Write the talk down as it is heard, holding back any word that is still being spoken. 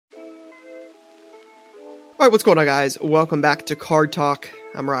All right, what's going on, guys? Welcome back to Card Talk.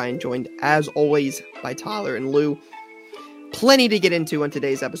 I'm Ryan, joined as always by Tyler and Lou. Plenty to get into on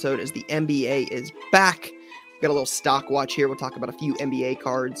today's episode as the NBA is back. We've got a little stock watch here. We'll talk about a few NBA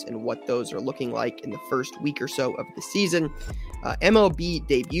cards and what those are looking like in the first week or so of the season. MLB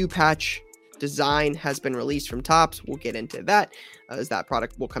debut patch design has been released from Topps. We'll get into that as that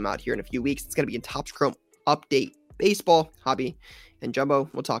product will come out here in a few weeks. It's going to be in Topps Chrome Update Baseball, Hobby, and Jumbo.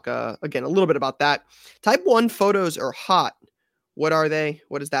 We'll talk again a little bit about that. Type 1 photos are hot. What are they?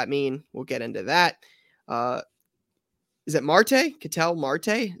 What does that mean? We'll get into that. Is it Marte? Ketel Marte?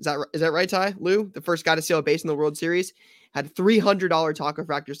 Is that right, Ty? Lou, the first guy to steal a base in the World Series, had $300 Taco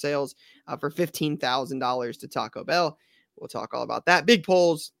Factor sales for $15,000 to Taco Bell. We'll talk all about that. Big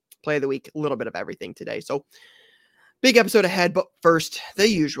polls, play of the week, a little bit of everything today. So big episode ahead, but first, the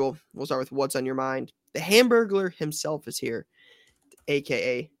usual. We'll start with what's on your mind. The Hamburglar himself is here,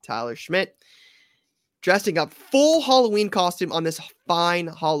 a.k.a. Tyler Schmidt, dressing up full Halloween costume on this fine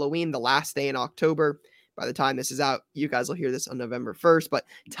Halloween, the last day in October. By the time this is out, you guys will hear this on November 1st, but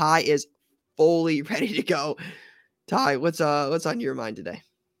Ty is fully ready to go. Ty, what's on your mind today?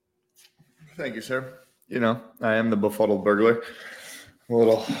 Thank you, sir. You know, I am the befuddled burglar. A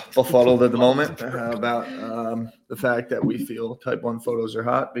little befuddled at the moment about the fact that we feel Type 1 photos are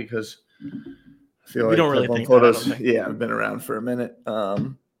hot because I feel like don't really Type 1 think photos, that, I've been around for a minute. I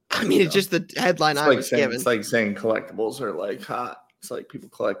mean, it's just the headline I was given. It's like saying collectibles are like hot. It's like people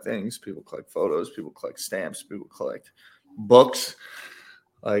collect things, people collect photos, people collect stamps, people collect books,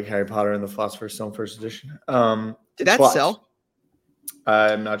 like Harry Potter and the Philosopher's Stone first edition. Did that sell?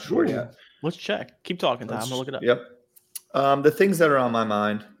 I'm not sure yet. Let's check. Keep talking, Ty. I'm gonna look it up. Yep. The things that are on my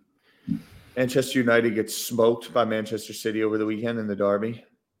mind: Manchester United gets smoked by Manchester City over the weekend in the derby.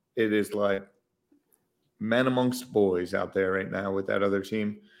 It is like men amongst boys out there right now with that other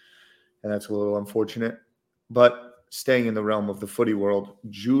team, and that's a little unfortunate. But staying in the realm of the footy world,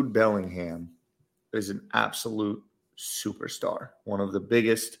 Jude Bellingham is an absolute superstar. One of the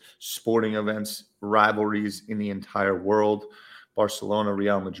biggest sporting events, rivalries in the entire world. Barcelona,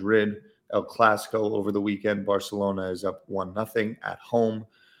 Real Madrid, El Clasico over the weekend. Barcelona is up 1-0 at home.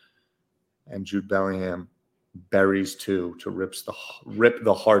 And Jude Bellingham buries two to rip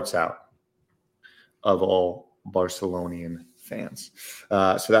the hearts out of all Barcelonian fans.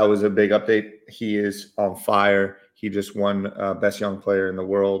 So that was a big update. He is on fire. He just won Best Young Player in the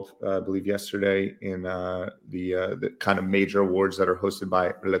World, I believe, yesterday in the kind of major awards that are hosted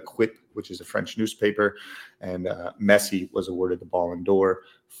by L'Equipe, which is a French newspaper. And Messi was awarded the Ballon d'Or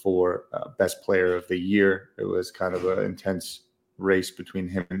for Best Player of the Year. It was kind of an intense race between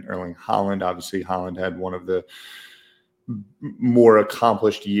him and Erling Haaland. Obviously, Haaland had one of the more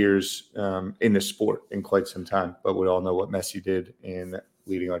accomplished years in the sport in quite some time. But we all know what Messi did in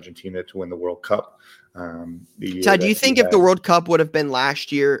leading Argentina to win the World Cup. So do you think if the World Cup would have been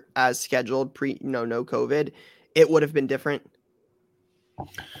last year as scheduled, no COVID, it would have been different?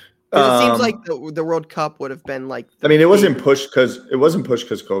 It seems like the World Cup would have been like. I mean, it wasn't pushed because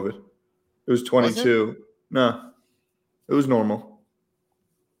COVID. It was 22. No, it was normal.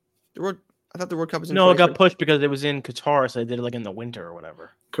 I thought the World Cup was in. No, it got pushed because it was in Qatar, so they did it like in the winter or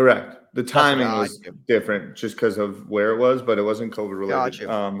whatever. Correct. The timing was different just because of where it was, but it wasn't COVID related.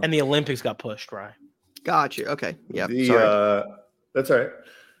 Gotcha. And the Olympics got pushed, right? Got you. Okay. Yeah. That's all right.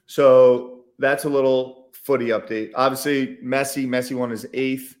 So that's a little footy update. Obviously, Messi won his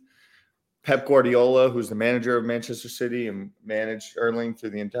 8th. Pep Guardiola, who's the manager of Manchester City and managed Erling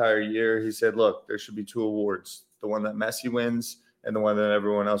through the entire year, he said, look, there should be 2 awards. The one that Messi wins and the one that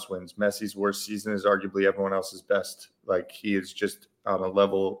everyone else wins. Messi's worst season is arguably everyone else's best. Like, he is just on a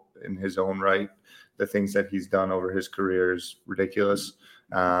level in his own right. The things that he's done over his career is ridiculous.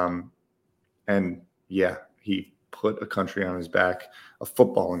 And yeah, he put a country on his back, a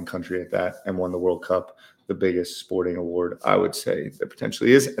footballing country at that, and won the World Cup, the biggest sporting award, I would say, there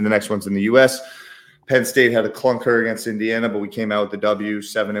potentially is. And the next one's in the U.S. Penn State had a clunker against Indiana, but we came out with the W,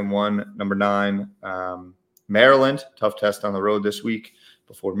 7-1, number 9. Maryland, tough test on the road this week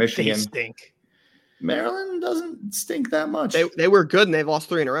before Michigan. They stink. Maryland doesn't stink that much. They were good, and they've lost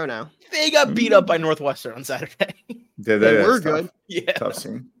 3 in a row now. They got beat up by Northwestern on Saturday. They were good. Tough. Yeah. Tough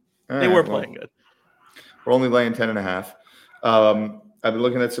scene. They were playing good. We're only laying 10.5. I've been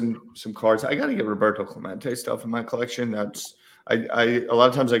looking at some cards. I got to get Roberto Clemente stuff in my collection. A lot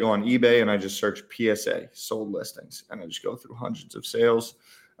of times I go on eBay and I just search PSA, sold listings, and I just go through hundreds of sales.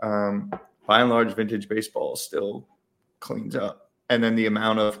 By and large, vintage baseball still cleans up. And then the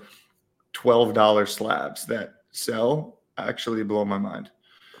amount of $12 slabs that sell actually blow my mind.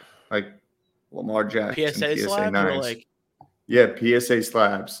 Like Lamar Jackson, PSA slabs 9s. or like? Yeah, PSA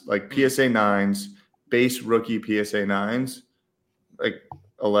slabs, like PSA 9s, base rookie PSA 9s, like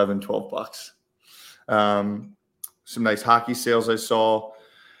 $11-12. Some nice hockey sales I saw,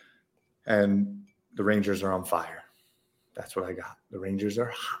 and the Rangers are on fire. That's what I got. The Rangers are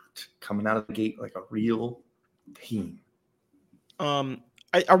hot, coming out of the gate like a real team. Are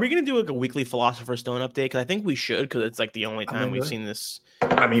we going to do like a weekly Philosopher's Stone update? Because I think we should, because it's like the only time we've seen this.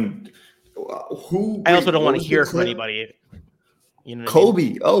 I mean, who? I also don't want to hear from anybody. You know, Kobe. I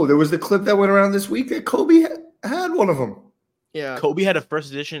mean? Oh, there was the clip that went around this week that Kobe had one of them. Yeah, Kobe had a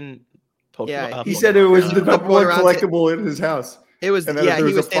first edition Pokemon. Yeah, he said it was the number one collectible in his house. It was. And then if there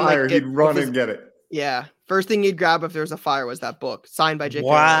was a fire, he'd run and get it. Yeah, first thing he'd grab if there was a fire was that book signed by J.K.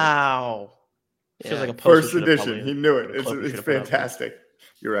 Wow. Feels like a first edition. He knew it. It's fantastic.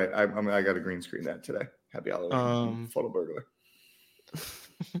 You're right. I got a green screen that today. Happy Halloween. Photo burglar.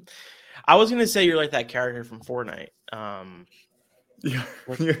 I was gonna say you're like that character from Fortnite. Yeah.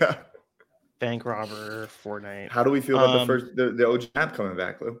 Bank robber, Fortnite. How do we feel about the OG map coming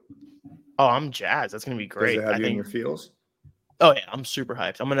back, Lou? Oh, I'm jazzed. That's gonna be great. Does it have you in your feels? Oh yeah, I'm super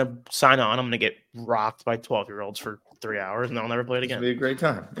hyped. I'm gonna sign on. I'm gonna get rocked by 12-year-olds for 3 hours, and I'll never play it again. It'll be a great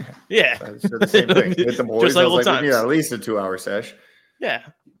time. Yeah. So the same thing. Hit the boys. Just like old times. At least a 2-hour sesh. Yeah.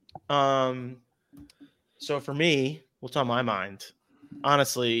 So for me, what's on my mind?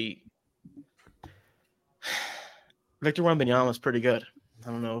 Honestly, Victor Wembanyama is pretty good. I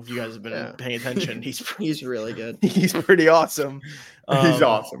don't know if you guys have been paying attention. He's really good. He's pretty awesome. He's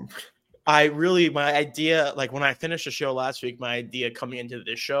awesome. My idea, like when I finished the show last week, my idea coming into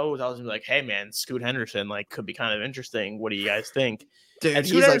this show was I was gonna be like, hey man, Scoot Henderson like could be kind of interesting. What do you guys think? Dude, and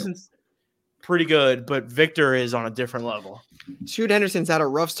Scoot Henderson's pretty good, but Victor is on a different level. Scoot Henderson's had a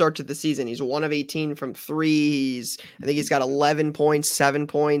rough start to the season. He's 1 of 18 from three. I think he's got 11 points, 7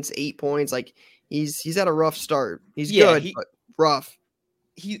 points, 8 points. Like he's had a rough start. He's good, but rough.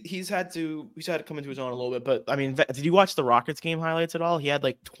 He's had to come into his own a little bit, but I mean, did you watch the Rockets game highlights at all? He had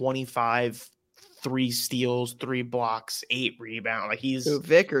like 25, 3 steals, 3 blocks, 8 rebounds. Like he's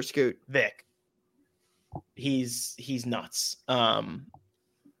Vic or Scoot? Vic. He's nuts.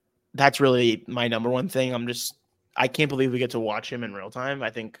 That's really my number one thing. I can't believe we get to watch him in real time.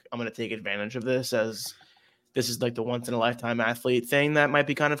 I think I'm going to take advantage of this as this is like the once in a lifetime athlete thing that might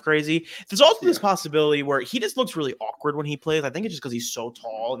be kind of crazy. There's also this possibility where he just looks really awkward when he plays. I think it's just because he's so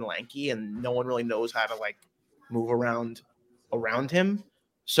tall and lanky and no one really knows how to like move around him.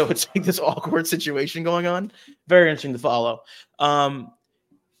 So it's like this awkward situation going on. Very interesting to follow. And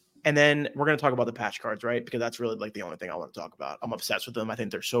then we're going to talk about the patch cards, right? Because that's really like the only thing I want to talk about. I'm obsessed with them. I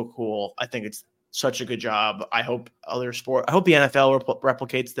think they're so cool. I think it's such a good job. I hope the NFL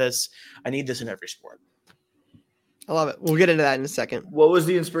replicates this. I need this in every sport. I love it. We'll get into that in a second. What was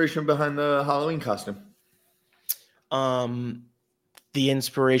the inspiration behind the Halloween costume? The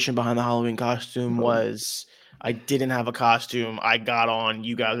inspiration behind the Halloween costume was I didn't have a costume. I got on.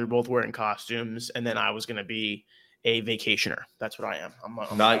 You guys were both wearing costumes, and then I was going to be a vacationer. That's what I am.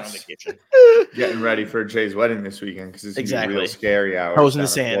 I'm nice. on vacation. Getting ready for Jay's wedding this weekend because it's going to be real scary hours. Toes in the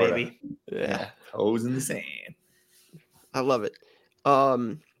sand, baby. Yeah, toes in the sand. I love it.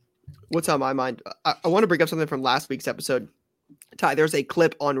 What's on my mind? I want to bring up something from last week's episode. Ty, there's a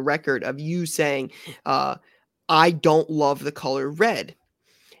clip on record of you saying, I don't love the color red.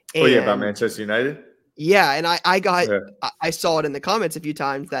 And, about Manchester United? Yeah, and I saw it in the comments a few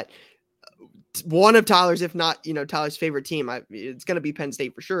times that one of Tyler's, if not, Tyler's favorite team, it's going to be Penn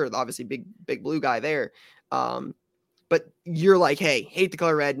State for sure. Obviously, big blue guy there. But you're like, hey, hate the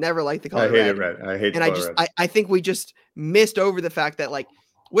color red, never liked the color red. I hate it red. I hate the color red. I think we just missed over the fact that like,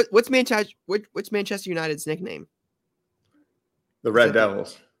 what's Manchester United's nickname? The Red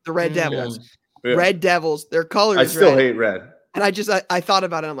Devils. The Red Devils. Yeah. Red Devils. Their color is red. I still red. hate red. And I thought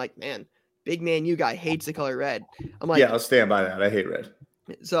about it. I'm like, man, big man, you guy hates the color red. I'm like, yeah, I'll stand by that. I hate red.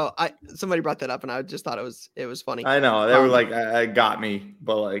 So somebody brought that up, and I just thought it was funny. I know they were like, I got me,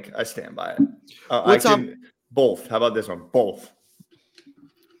 but like I stand by it. Both. How about this one? Both.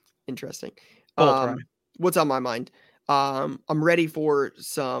 Interesting. Both, what's on my mind? I'm ready for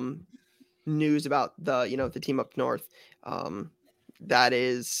some news about the team up north. That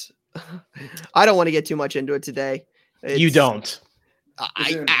is, I don't want to get too much into it today. You don't.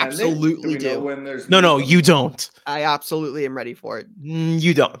 I absolutely do. No, you don't. I absolutely am ready for it.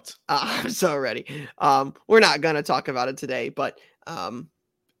 You don't. I'm so ready. We're not going to talk about it today, but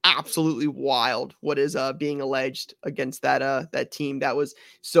absolutely wild what is being alleged against that team that was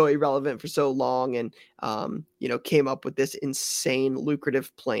so irrelevant for so long and came up with this insane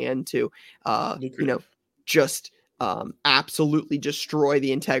lucrative plan to just absolutely destroy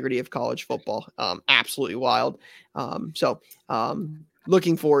the integrity of college football. Absolutely wild.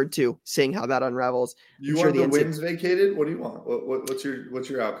 looking forward to seeing how that unravels. You I'm want sure the wins vacated? What do you want? What's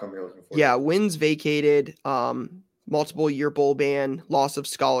your outcome you're looking for? Yeah, wins vacated, multiple year bowl ban, loss of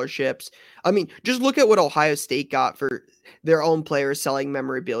scholarships. I mean, just look at what Ohio State got for their own players selling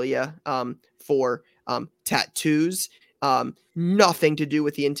memorabilia for tattoos. Nothing to do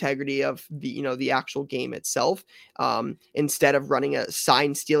with the integrity of the actual game itself. Instead of running a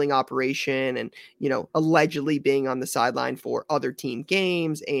sign stealing operation and allegedly being on the sideline for other team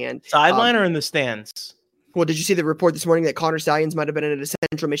games and sideline or in the stands. Well, did you see the report this morning that Connor Stallions might have been at a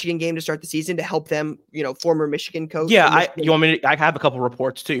Central Michigan game to start the season to help them, former Michigan coach? Yeah, you want me to? I have a couple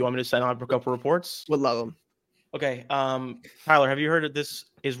reports too. You want me to send out a couple reports? Would love them. Okay, Tyler, have you heard of this?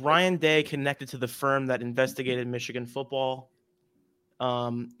 Is Ryan Day connected to the firm that investigated Michigan football?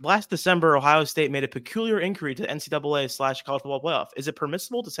 Last December, Ohio State made a peculiar inquiry to NCAA/college football playoff. Is it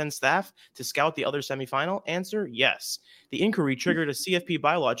permissible to send staff to scout the other semifinal? Answer: yes. The inquiry triggered a CFP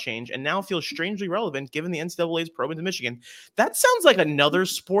bylaw change and now feels strangely relevant given the NCAA's probe into Michigan. That sounds like another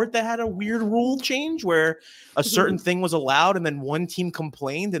sport that had a weird rule change where a certain thing was allowed and then one team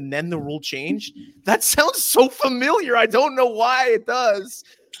complained and then the rule changed. That sounds so familiar. I don't know why it does.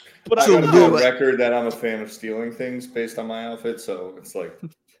 But I got a record that I'm a fan of stealing things based on my outfit, so it's like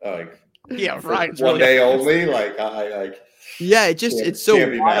yeah, right. One day only, like I yeah, it's so.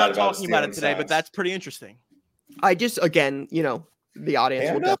 I'm not talking about it today, but that's pretty interesting. I just again, the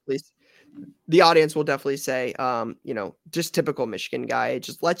audience will definitely say, just typical Michigan guy.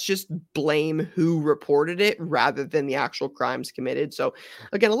 Let's just blame who reported it rather than the actual crimes committed. So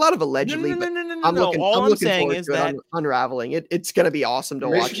again, a lot of allegedly. I'm looking forward to that unraveling. It's going to be awesome to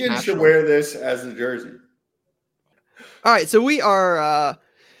watch. Michigan should wear this as a jersey. All right, so we are.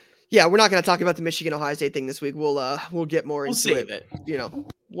 We're not going to talk about the Michigan-Ohio State thing this week. We'll get more into it.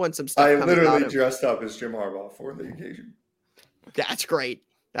 Once some stuff. I literally dressed up as Jim Harbaugh for the occasion. That's great.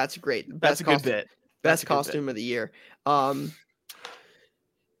 That's great. That's a good bit. Best costume of the year. We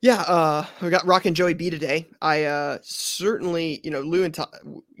got Rockin' Joey B today. I certainly, Lou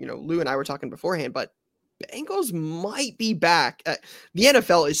and I were talking beforehand, but Bengals might be back. The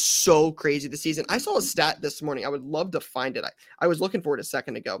NFL is so crazy this season. I saw a stat this morning. I would love to find it. I was looking for it a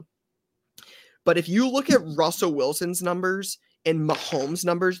second ago. But if you look at Russell Wilson's numbers and Mahomes'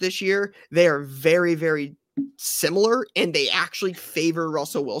 numbers this year, they are very, very similar, and they actually favor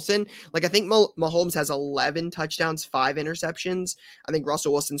Russell Wilson. Like, I think Mahomes has 11 touchdowns, 5 interceptions. I think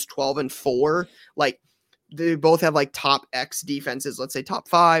Russell Wilson's 12 and 4. Like, they both have like top X defenses, let's say top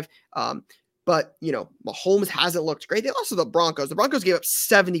 5. But, Mahomes hasn't looked great. They lost to the Broncos. The Broncos gave up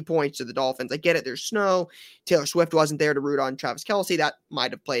 70 points to the Dolphins. I get it. There's snow. Taylor Swift wasn't there to root on Travis Kelce. That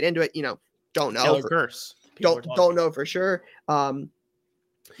might have played into it. Don't know. Don't know for sure.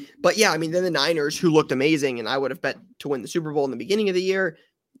 But yeah, I mean, then the Niners, who looked amazing, and I would have bet to win the Super Bowl in the beginning of the year,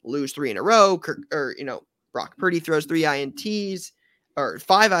 lose 3 in a row. Brock Purdy throws 5 INTs,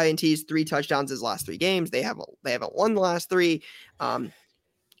 3 touchdowns his last 3 games. They haven't won the last 3.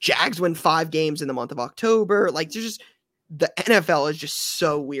 Jags win 5 games in the month of October. Like, there's just the NFL is just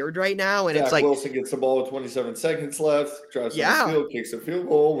so weird right now, and it's like Wilson gets the ball with 27 seconds left, drives down the field, kicks a field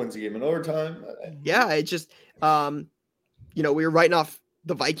goal, wins the game in overtime. Yeah, it's just we were writing off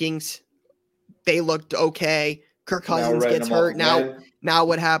the Vikings. They looked okay. Kirk Cousins gets hurt. Now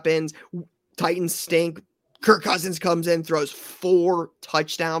what happens? Titans stink. Kirk Cousins comes in, throws 4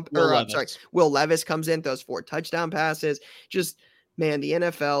 touchdown. Will Levis comes in, throws 4 touchdown passes. Just, man, the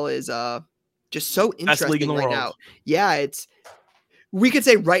NFL is just so interesting right now. Yeah, we could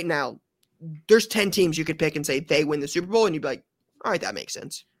say right now, there's 10 teams you could pick and say they win the Super Bowl, and you'd be like, all right, that makes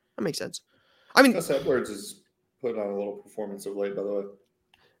sense. I mean, Gus Edwards has put on a little performance of late, by the way.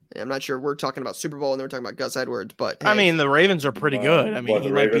 I'm not sure we're talking about Super Bowl and they're talking about Gus Edwards, but I mean, the Ravens are pretty good. I mean,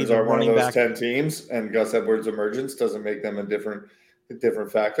 the Ravens are one of those 10 teams, and Gus Edwards' emergence doesn't make them a different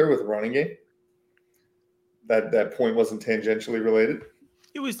factor with the running game. That point wasn't tangentially related.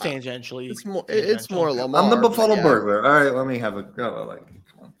 It was tangentially. It's more Lamar. I'm the Buffalo burglar. All right, let me have a go. Like,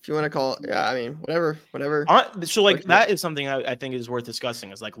 come on. If you want to call it, yeah, I mean, whatever. So, like, that is something I think is worth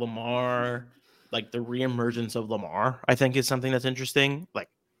discussing. Is like Lamar, like the reemergence of Lamar. I think is something that's interesting. Like,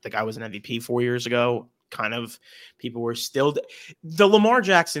 the guy was an MVP 4 years ago. Kind of, people were still the Lamar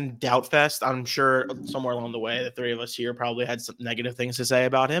Jackson doubt fest. I'm sure somewhere along the way, the 3 of us here probably had some negative things to say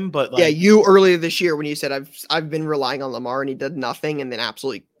about him. But yeah, you earlier this year when you said I've been relying on Lamar and he did nothing, and then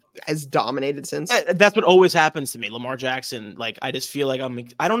absolutely has dominated since. That's what always happens to me. Lamar Jackson, like, I just feel like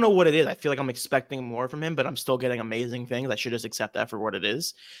I don't know what it is. I feel like I'm expecting more from him, but I'm still getting amazing things. I should just accept that for what it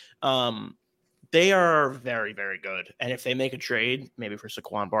is. They are very, very good. And if they make a trade, maybe for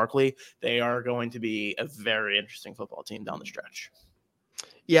Saquon Barkley, they are going to be a very interesting football team down the stretch.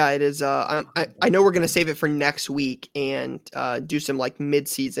 Yeah, it is. I know we're gonna save it for next week and do some like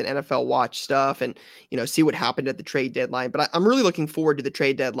mid-season NFL watch stuff and see what happened at the trade deadline. But I'm really looking forward to the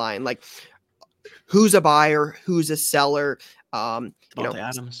trade deadline. Like, who's a buyer, who's a seller. Devontae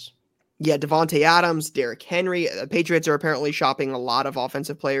Adams. Yeah, Devontae Adams, Derrick Henry. The Patriots are apparently shopping a lot of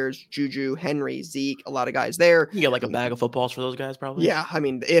offensive players. Juju, Henry, Zeke, a lot of guys there. You get like a bag of footballs for those guys, probably. Yeah, I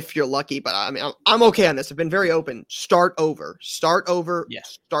mean, if you're lucky, but I mean, I'm okay on this. I've been very open. Start over. Yeah.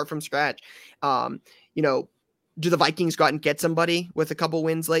 Start from scratch. Do the Vikings go out and get somebody with a couple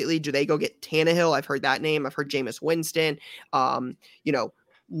wins lately? Do they go get Tannehill? I've heard that name. I've heard Jameis Winston.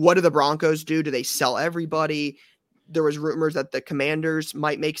 What do the Broncos do? Do they sell everybody? There was rumors that the Commanders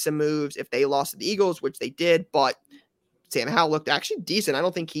might make some moves if they lost to the Eagles, which they did, but Sam Howell looked actually decent. I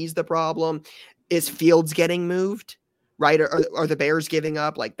don't think he's the problem. Is Fields getting moved, right? Are the Bears giving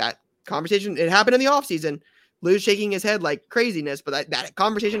up? Like, that conversation, it happened in the offseason. Lou's shaking his head like craziness, but that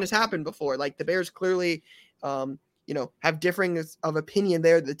conversation has happened before. Like, the Bears clearly, have differing of opinion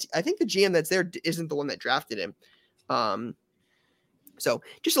there. I think the GM that's there isn't the one that drafted him. So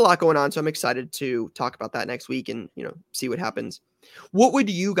just a lot going on. So I'm excited to talk about that next week and, see what happens. What would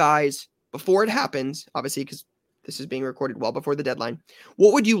you guys, before it happens, obviously, because this is being recorded well before the deadline,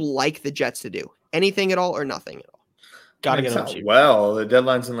 what would you like the Jets to do? Anything at all or nothing at all? Gotta get up. Well, the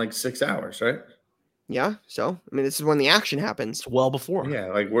deadline's in like 6 hours, right? Yeah. So, I mean, this is when the action happens. It's well before.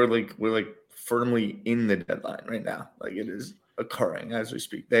 Yeah. Like we're firmly in the deadline right now. Like, it is occurring as we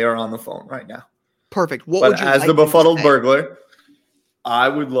speak. They are on the phone right now. Perfect. What but would you as like the befuddled say? burglar, I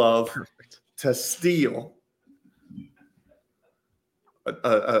would love to steal a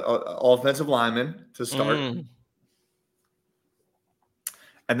offensive lineman to start.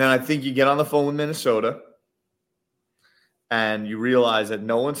 And then I think you get on the phone with Minnesota and you realize that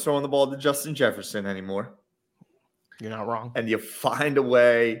no one's throwing the ball to Justin Jefferson anymore. You're not wrong. And you find a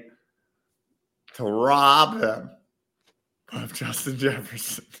way to rob him of Justin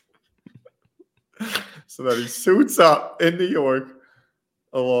Jefferson so that he suits up in New York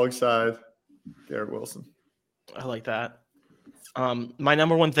alongside Garrett Wilson. I like that. My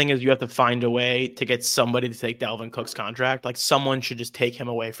number one thing is you have to find a way to get somebody to take Dalvin Cook's contract. Like, someone should just take him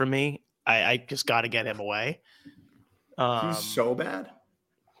away from me. I just got to get him away. He's so bad.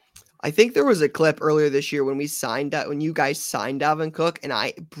 I think there was a clip earlier this year when you guys signed Dalvin Cook, and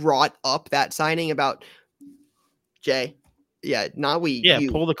I brought up that signing about Jay. Yeah, not we. Yeah,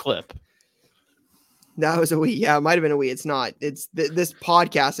 you. Pull the clip. That was a we. Yeah, it might have been a we. It's not. It's this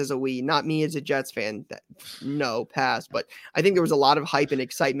podcast is a we, not me as a Jets fan. No, pass. But I think there was a lot of hype and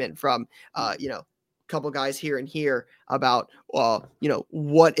excitement from, a couple guys here and here about,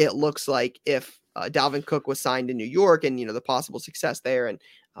 what it looks like if Dalvin Cook was signed in New York and, the possible success there. And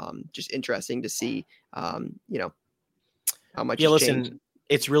just interesting to see, how much. Yeah, listen,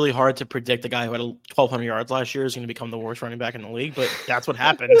 it's really hard to predict a guy who had 1,200 yards last year is going to become the worst running back in the league, but that's what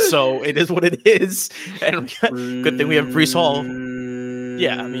happened. So it is what it is. And good thing we have Breece Hall.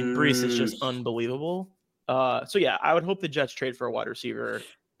 Yeah, I mean, Breece is just unbelievable. So yeah, I would hope the Jets trade for a wide receiver,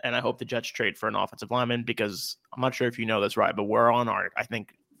 and I hope the Jets trade for an offensive lineman, because I'm not sure if you know this, right, but we're on our, I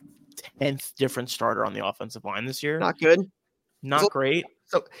think, 10th different starter on the offensive line this year. Not good. Not great.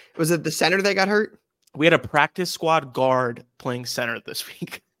 So was it the center that got hurt? We had a practice squad guard playing center this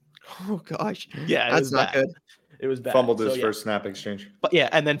week. Oh gosh. Yeah, that's not good. It was bad. Fumbled his first snap exchange. But yeah,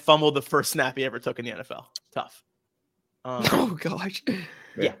 and then fumbled the first snap he ever took in the NFL. Tough. Oh gosh.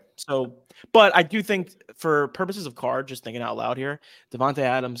 Yeah. So, but I do think, for purposes of card, just thinking out loud here, Devontae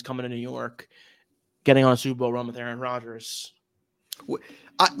Adams coming to New York, getting on a Super Bowl run with Aaron Rodgers.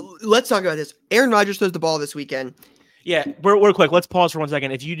 Let's talk about this. Aaron Rodgers throws the ball this weekend. Yeah, real quick. Let's pause for 1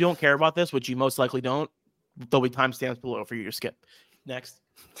 second. If you don't care about this, which you most likely don't, there'll be timestamps below for you to skip. Next.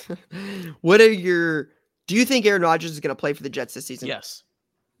 Do you think Aaron Rodgers is going to play for the Jets this season? Yes.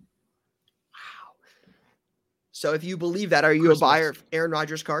 Wow. So if you believe that, are you a buyer of Aaron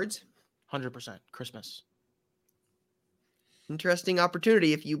Rodgers cards? 100%. Christmas. Interesting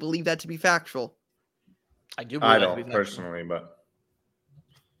opportunity if you believe that to be factual. I do believe I that to be don't factual. personally, but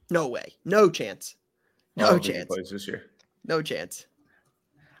no way. No chance. No chance. Plays this year. No chance.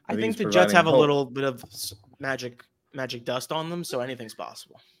 I think the Jets have a little bit of magic dust on them, so anything's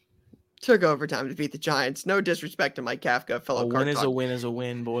possible. Took overtime to beat the Giants. No disrespect to Mike Kafka, fellow A win is a win is a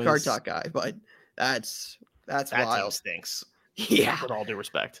win, boys. Card Talk guy, but that's that wild. Team stinks. Yeah. With all due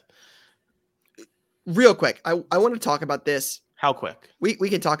respect. Real quick, I want to talk about this. How quick? We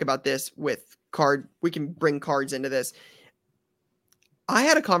can talk about this with card. We can bring cards into this. I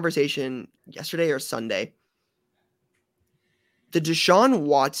had a conversation yesterday or Sunday. The Deshaun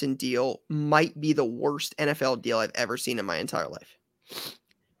Watson deal might be the worst NFL deal I've ever seen in my entire life.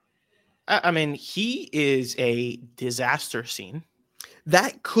 I mean, he is a disaster scene.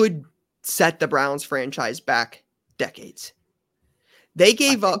 That could set the Browns franchise back decades. They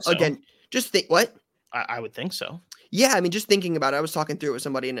gave up so. again. Just think what? I would think so. Yeah, I mean, just thinking about it, I was talking through it with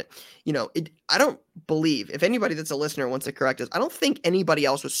somebody, and I don't believe, if anybody that's a listener wants to correct us, I don't think anybody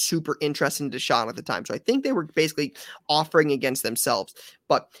else was super interested in Deshaun at the time. So I think they were basically offering against themselves.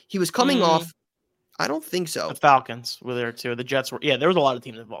 But he was coming off. I don't think so. The Falcons were there too. The Jets were. Yeah, there was a lot of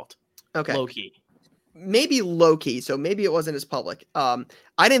teams involved. Okay, low key. Maybe low key. So maybe it wasn't as public. I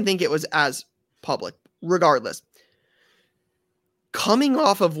didn't think it was as public. Regardless, coming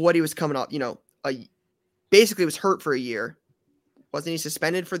off of what he was coming off, basically was hurt for a year. Wasn't he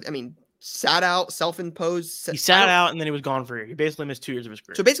suspended for, sat out, self-imposed? He sat out and then he was gone for a year. He basically missed 2 years of his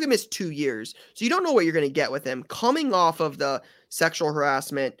career. So basically missed 2 years. So you don't know what you're going to get with him. Coming off of the sexual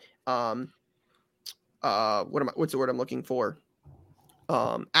harassment, what's the word I'm looking for?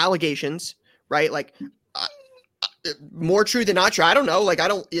 Allegations, right? Like, more true than not true. I don't know. Like,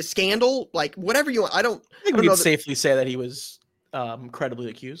 a scandal, like whatever you want. I think we can safely say that he was credibly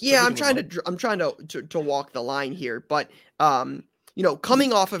accused. Yeah, I'm trying to walk the line here, but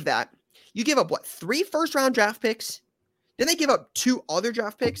coming off of that, you give up 3 first-round draft picks, then they give up 2 other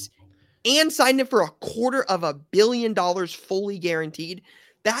draft picks, and signed him for $250 million fully guaranteed.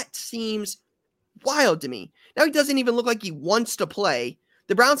 That seems wild to me. Now he doesn't even look like he wants to play.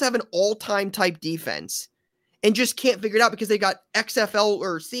 The Browns have an all-time type defense and just can't figure it out because they got XFL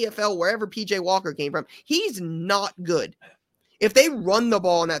or CFL, wherever PJ Walker came from. He's not good. If they run the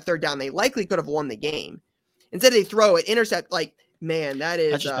ball on that third down, they likely could have won the game. Instead, they throw it, intercept. Like, man,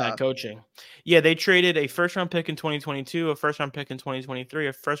 that's just bad coaching. Yeah, they traded a first-round pick in 2022, a first-round pick in 2023,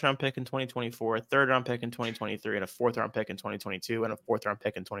 a first-round pick in 2024, a third-round pick in 2023, and a fourth-round pick in 2022, and a fourth-round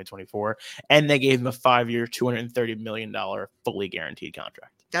pick in 2024. And they gave him a 5-year, $230 million fully guaranteed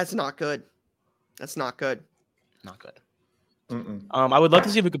contract. That's not good. That's not good. Not good. I would love to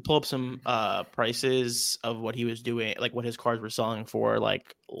see if we could pull up some prices of what he was doing, like what his cars were selling for.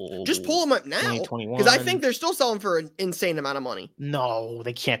 Like, just pull them up now, because I think they're still selling for an insane amount of money. No,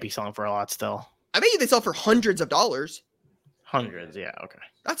 they can't be selling for a lot still. I bet you they sell for hundreds of dollars. Hundreds, yeah, okay.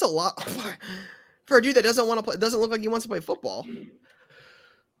 That's a lot for a dude that doesn't want to play. Doesn't look like he wants to play football.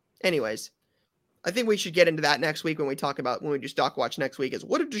 Anyways, I think we should get into that next week when we do stock watch next week. Is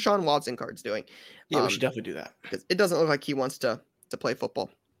what are Deshaun Watson cards doing? Yeah, we should definitely do that because it doesn't look like he wants to play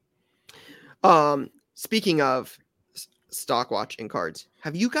football. Speaking of stock watch and cards,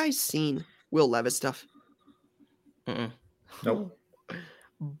 have you guys seen Will Levis stuff? Nope.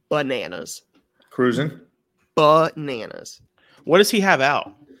 Bananas. Cruising. Bananas. What does he have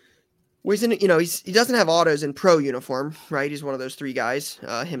out? Well, he doesn't have autos in pro uniform, right? He's one of those 3 guys,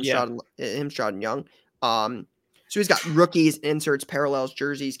 Stroud, and Young. So he's got rookies, inserts, parallels,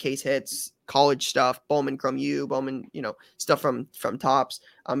 jerseys, case hits, college stuff, Bowman Chrome U, Bowman, stuff from Topps.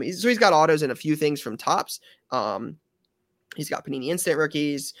 So he's got autos and a few things from Topps. He's got Panini Instant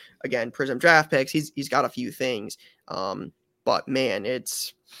rookies, again, Prism draft picks. He's got a few things. But man,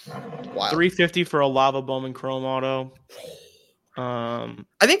 it's wild. $350 for a Lava Bowman Chrome auto. I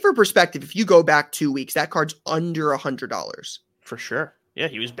think for perspective, if you go back 2 weeks, that card's under $100 for sure. Yeah,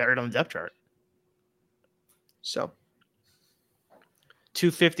 he was buried on the depth chart. So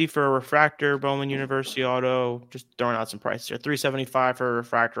 $250 for a refractor Bowman University auto. Just throwing out some prices here. $375 for a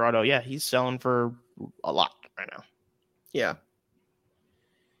refractor auto. Yeah, he's selling for a lot right now. Yeah.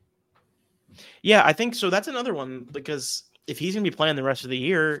 Yeah, I think so. That's another one because if he's gonna be playing the rest of the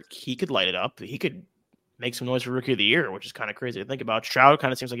year, he could light it up. He could make some noise for Rookie of the Year, which is kind of crazy to think about. Stroud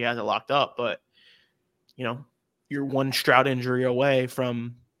kind of seems like he has it locked up, but you're one Stroud injury away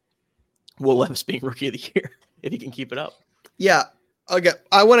from Will Levis being Rookie of the Year if he can keep it up. Yeah. Okay.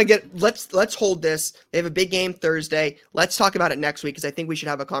 Let's hold this. They have a big game Thursday. Let's talk about it next week because I think we should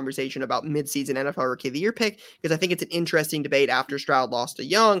have a conversation about midseason NFL Rookie of the Year pick because I think it's an interesting debate after Stroud lost to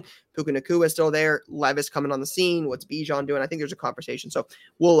Young. Puka Nacua is still there. Levis coming on the scene. What's Bijan doing? I think there's a conversation. So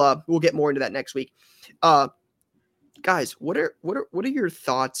we'll get more into that next week. Guys, what are your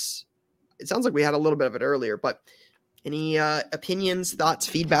thoughts? It sounds like we had a little bit of it earlier, but any opinions, thoughts,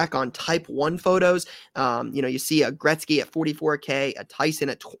 feedback on Type 1 photos? You see a Gretzky at $44K, a Tyson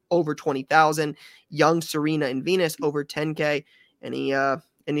at over $20,000, Young, Serena, and Venus over $10K. Any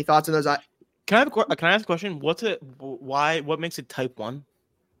thoughts on those? Can I ask a question? What makes it Type 1?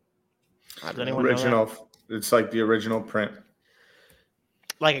 Does anyone know that? It's like the original print.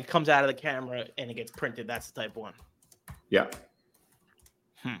 Like it comes out of the camera and it gets printed. That's the Type 1. Yeah.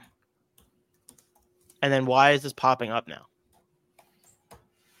 And then why is this popping up now?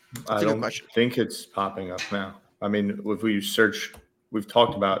 I don't think it's popping up now. I mean, if we search we've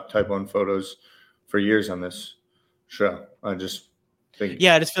talked about Type 1 photos for years on this show. I just think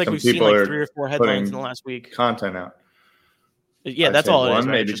I just feel like some we've seen people like are 3 or 4 headlines in putting the last week. content out. Yeah, I'd that's say all it is, one,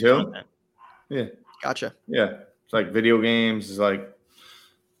 right? maybe It's just two. content. Yeah. Gotcha. Yeah. It's like video games. It's like,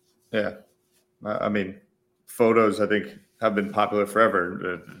 yeah. I mean, photos, I think, have been popular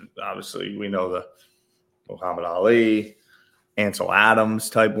forever. Obviously, we know the Muhammad Ali, Ansel Adams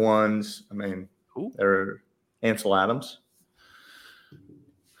type ones. I mean, Who? they're Ansel Adams.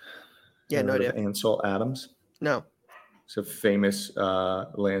 Yeah, no Heard of idea. Ansel Adams. No. He's a famous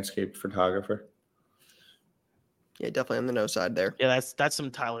landscape photographer. Yeah, definitely on the no side there. Yeah, that's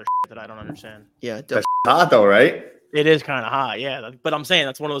some Tyler that I don't understand. Yeah, That's definitely. hot though, right? It is kind of hot, yeah. But I'm saying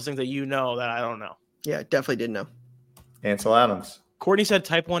that's one of those things that you know that I don't know. Yeah, definitely did know. Ansel Adams. Courtney said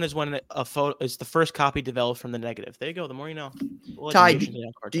type 1 is when a photo is the first copy developed from the negative. There you go. The more you know. Ty,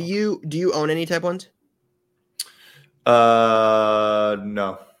 do you own any Type 1s?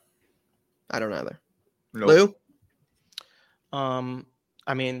 No. I don't either. Nope. Lou?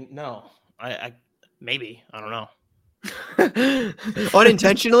 I mean, no. I maybe. I don't know.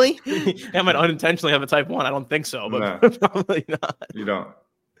 Unintentionally? I might unintentionally have a type 1. I don't think so, but No. probably not. You don't.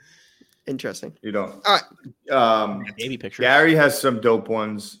 Interesting. You don't. All right. Baby picture. Gary has some dope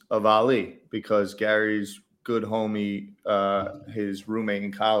ones of Ali because Gary's good homie, his roommate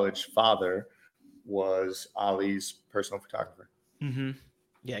in college, father, was Ali's personal photographer. Mm-hmm.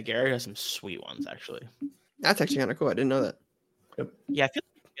 Yeah, Gary has some sweet ones, actually. That's actually kind of cool. I didn't know that. Yep. Yeah, I feel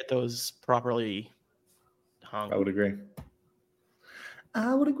like we get those properly hung. I would agree.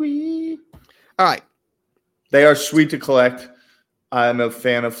 All right. They are sweet to collect. I'm a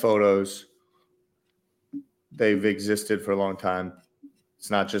fan of photos. They've existed for a long time.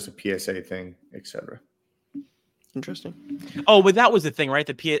 It's not just a PSA thing, etc. Interesting. Oh, but that was the thing, right?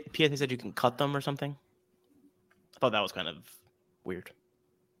 The PSA said you can cut them or something. I thought that was kind of weird.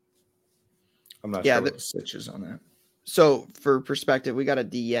 I'm not sure what the stitch is on that. So, for perspective, we got a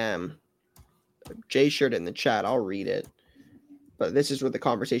DM. Jay shared it in the chat. I'll read it. But this is where the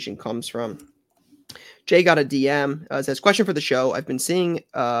conversation comes from. Jay got a DM. It says, question for the show. I've been seeing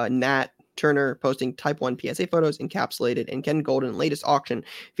Nat Turner posting Type 1 PSA photos encapsulated in Ken Golden's latest auction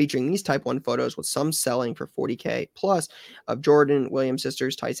featuring these Type 1 photos with some selling for $40K plus of Jordan, Williams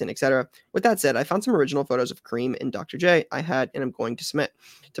sisters, Tyson, etc. With that said, I found some original photos of Kareem and Dr. J I had and I'm going to submit.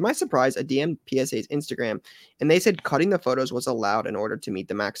 To my surprise, I DM'd PSA's Instagram and they said cutting the photos was allowed in order to meet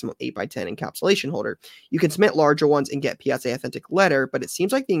the maximum 8x10 encapsulation holder. You can submit larger ones and get PSA authentic letter, but it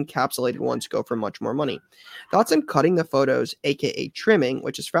seems like the encapsulated ones go for much more money. Thoughts on cutting the photos, aka trimming,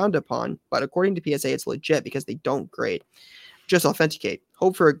 which is frowned upon, but according to PSA, it's legit because they don't grade. Just authenticate.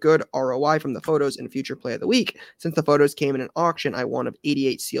 Hope for a good ROI from the photos in future play of the week. Since the photos came in an auction, I won of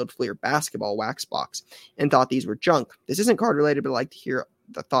 88 sealed Fleer basketball wax box and thought these were junk. This isn't card related, but I'd like to hear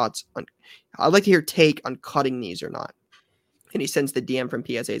the thoughts on. I'd like to hear take on cutting these or not. And he sends the DM from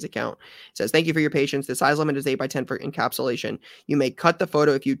PSA's account. It says, thank you for your patience. The size limit is 8x10 for encapsulation. You may cut the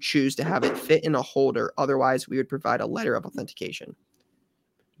photo if you choose to have it fit in a holder. Otherwise, we would provide a letter of authentication.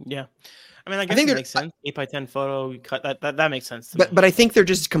 Yeah. I mean, I guess it makes sense. 8x10 photo, cut that makes sense. But I think they're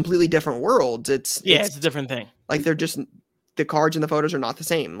just completely different worlds. It's a different thing. Like they're just the cards and the photos are not the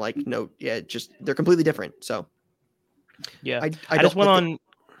same. Like they're completely different. So yeah, I just went on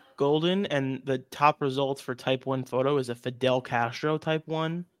Golden and the top results for Type 1 photo is a Fidel Castro Type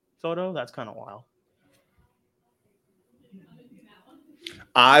 1 photo. That's kind of wild.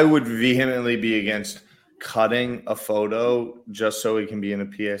 I would vehemently be against cutting a photo just so it can be in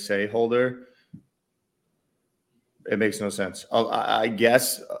a PSA holder. It makes no sense. I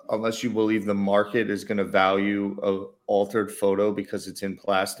guess unless you believe the market is going to value an altered photo because it's in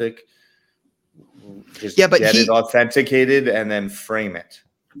plastic, just get it authenticated and then frame it.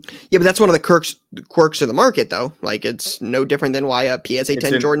 Yeah, but that's one of the quirks of the market, though. Like, it's no different than why a PSA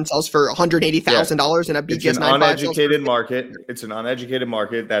 10 Jordan sells for $180,000 and a BGS 95 sells for market. It's an uneducated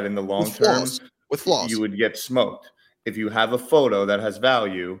market that in the long term, with flaws, you would get smoked. If you have a photo that has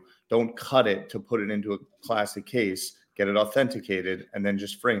value, don't cut it to put it into a plastic case. Get it authenticated and then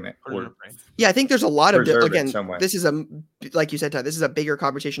just frame it. Yeah, I think there's a lot of again. This is like you said, Ty, this is a bigger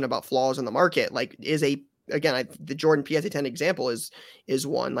conversation about flaws in the market. Like, the Jordan PSA 10 example is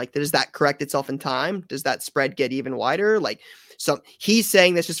one. Like, does that correct itself in time? Does that spread get even wider? Like, so he's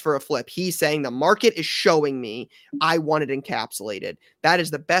saying this is for a flip. He's saying the market is showing me I want it encapsulated. That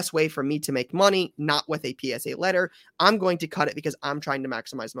is the best way for me to make money, not with a PSA letter. I'm going to cut it because I'm trying to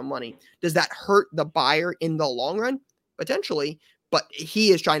maximize my money. Does that hurt the buyer in the long run? Potentially, but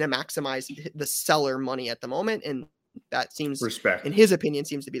he is trying to maximize the seller money at the moment. And that seems, in his opinion,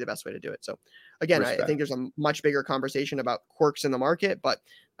 seems to be the best way to do it. So again, I Respect. think there's a much bigger conversation about quirks in the market, but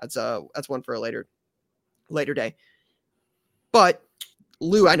that's one for a later day. But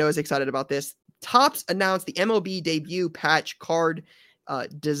Lou, I know, is excited about this. Topps announced the MLB debut patch card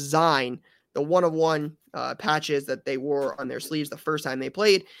design, the 1-of-1 patches that they wore on their sleeves the first time they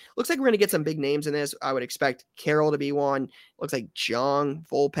played. Looks like we're going to get some big names in this. I would expect Carroll to be one. Looks like Jung,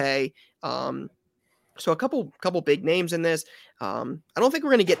 Volpe. So a couple big names in this. I don't think we're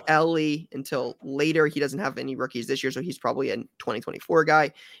going to get Ellie until later. He doesn't have any rookies this year, so he's probably a 2024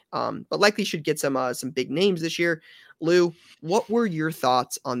 guy. But likely should get some big names this year. Lou, what were your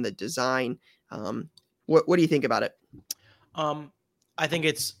thoughts on the design? What do you think about it? I think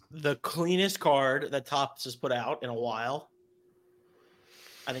it's the cleanest card that Topps has put out in a while.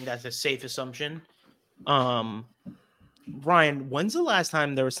 I think that's a safe assumption. Ryan, when's the last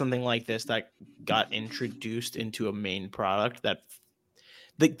time there was something like this that got introduced into a main product that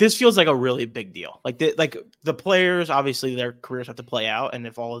this feels like a really big deal? Like the players, obviously their careers have to play out, and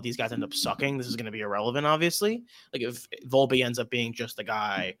if all of these guys end up sucking, this is going to be irrelevant, obviously. Like if Volpe ends up being just a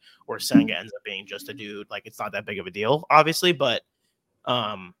guy or Senga ends up being just a dude, like it's not that big of a deal, obviously, but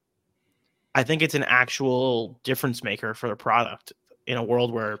I think it's an actual difference maker for the product in a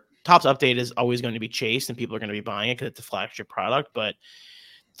world where Topps Update is always going to be chased and people are going to be buying it because it's a flagship product, but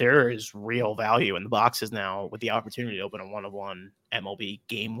there is real value in the boxes now with the opportunity to open a 1-of-1 MLB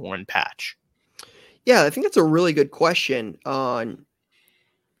game worn patch. Yeah, I think that's a really good question. I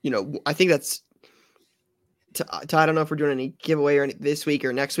think that's I don't know if we're doing any giveaway or this week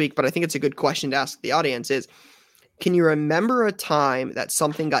or next week, but I think it's a good question to ask the audience is, can you remember a time that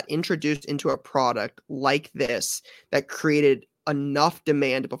something got introduced into a product like this that created enough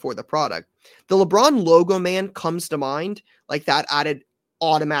demand before the product? The LeBron logo man comes to mind, like that added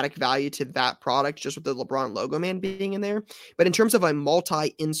automatic value to that product just with the LeBron logo man being in there. But in terms of a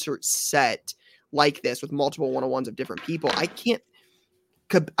multi-insert set like this with multiple 1-of-1s of different people, I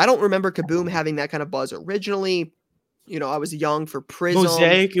don't remember Kaboom having that kind of buzz originally. I was young for Prism.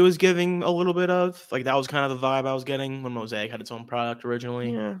 Mosaic, it was giving a little bit of, like, that was kind of the vibe I was getting when Mosaic had its own product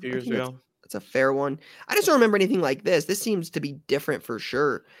originally a few years ago. That's a fair one. I just don't remember anything like this. This seems to be different for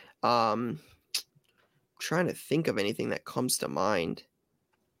sure. Trying to think of anything that comes to mind.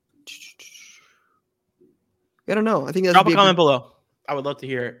 I don't know. I think that's drop a comment below. I would love to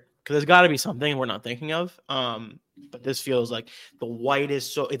hear it because there's got to be something we're not thinking of. But this feels like the white is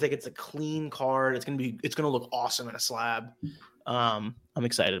so it's a clean card. It's gonna look awesome in a slab. I'm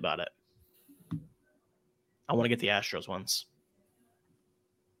excited about it. I want to get the Astros ones.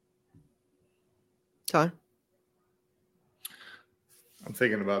 Ty? I'm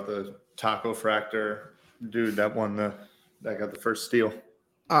thinking about the Taco Fractor dude that got the first steal.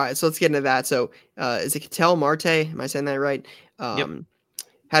 All right, so let's get into that. So is it Ketel Marte? Am I saying that right? Yep.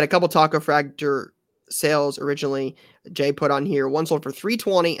 Had a couple Taco Fractor sales originally. Jay put on here, one sold for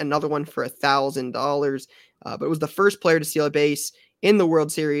 $320, another one for $1,000. But it was the first player to steal a base in the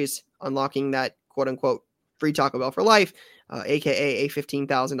World Series, unlocking that quote unquote free Taco Bell for life, aka a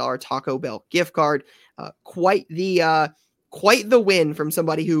 $15,000 Taco Bell gift card. Quite the win from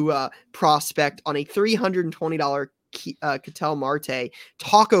somebody who prospect on a $320 Ketel Marte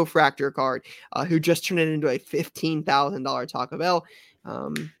Taco Fractor card, who just turned it into a $15,000 Taco Bell.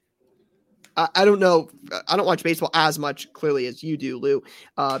 I don't know. I don't watch baseball as much clearly as you do, Lou.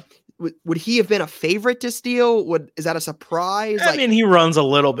 Would he have been a favorite to steal? Is that a surprise? I mean, he runs a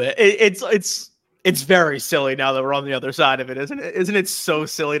little bit. It's very silly now that we're on the other side of it, isn't it? Isn't it so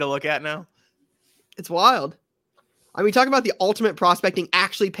silly to look at now? It's wild. I mean, talk about the ultimate prospecting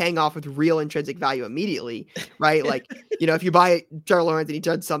actually paying off with real intrinsic value immediately, right? Like, if you buy Trevor Lawrence and he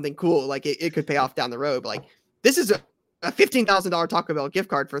does something cool, like it could pay off down the road. But like, this is a $15,000 Taco Bell gift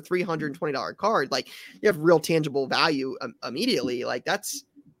card for a $320 card. Like, you have real tangible value immediately. Like, that's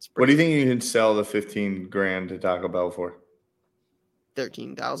what do you think you can sell the $15,000 to Taco Bell for?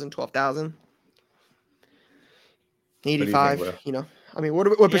 13,000, 12,000, 85. I mean,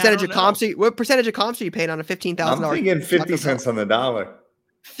 what percentage of comps? What percentage of comps are you paying on a $15,000? I'm thinking 50 cents on the dollar.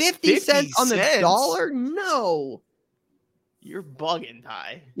 50 cents on the dollar? No. You're bugging,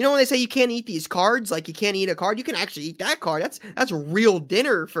 Ty. When they say you can't eat these cards, like you can't eat a card, you can actually eat that card. That's real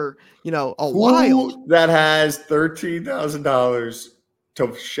dinner for, a while. That has $13,000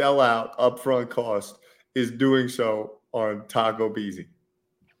 to shell out upfront cost is doing so on Taco Beezy.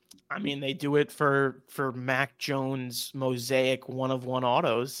 I mean, they do it for Mac Jones Mosaic 1-of-1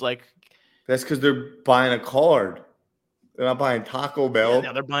 autos. Like, that's because they're buying a card. They're not buying Taco Bell. Yeah,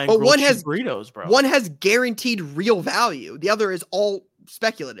 now they're buying burritos, bro. One has guaranteed real value. The other is all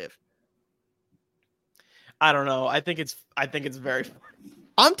speculative. I don't know. I think it's very.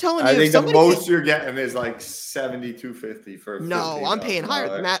 I'm telling I you, think the most you're getting is like $72.50 for a No, I'm paying higher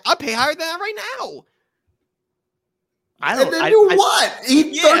than $15,000. that. I pay higher than that right now. And then you what?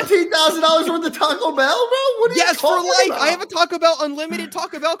 Eat $13,000 worth of Taco Bell, bro? What are you Yes, for talking life. about? I have a Taco Bell unlimited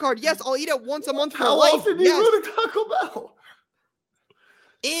Taco Bell card. Yes, I'll eat it once a month for How life. often do you go to Taco Bell?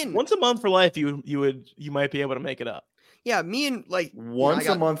 Once a month for life, you might be able to make it up. Yeah, me and like once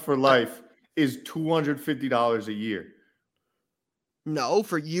a month for life is $250 a year. No,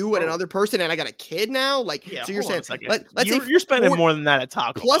 for you and another person, and I got a kid now. Like, Yeah, so you're saying let's say you're spending more than that at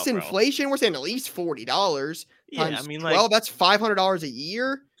Taco Bell, plus inflation. We're saying at least $40. Yeah, times I mean, 12. That's $500 a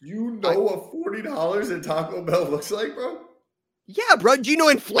year. You know what $40 at Taco Bell looks like, bro? Yeah, bro. Do you know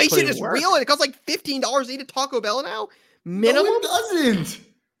inflation is work. real and it costs like $15 to eat at Taco Bell now? Minimum? No, it doesn't.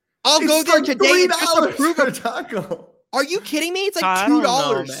 I'll go there like today and just to prove a taco. Are you kidding me? It's like I $2. don't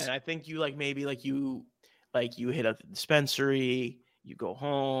know, man. I think you you hit a dispensary, you go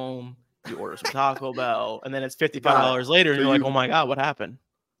home, you order some Taco Bell, and then it's $55 later, and you're like, oh my God, what happened?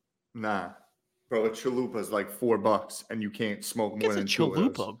 Nah. Bro, a chalupa is like $4 and you can't smoke more than two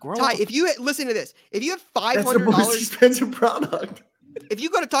of those. Ty, if you listen to this, if you have $500, that's the most expensive product. If you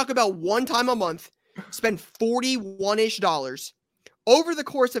go to Taco Bell one time a month, spend $41-ish over the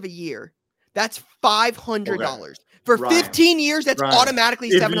course of a year, that's $500. Okay. For 15 years, that's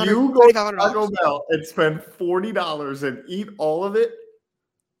automatically $700. If you go to Taco Bell and spend $40 and eat all of it,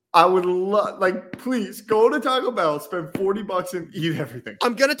 I would love, please go to Taco Bell, spend $40 and eat everything.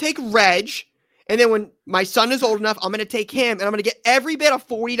 I'm gonna take Reg. And then when my son is old enough, I'm going to take him and I'm going to get every bit of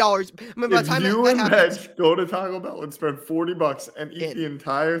 $40. If you and Reg go to Taco Bell and spend $40 and eat the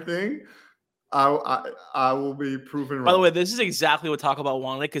entire thing, I will be proven wrong. By the way, this is exactly what Taco Bell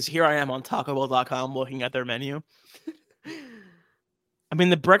wanted because here I am on TacoBell.com looking at their menu. I mean,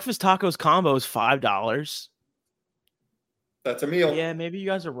 the breakfast tacos combo is $5. That's a meal. Yeah, maybe you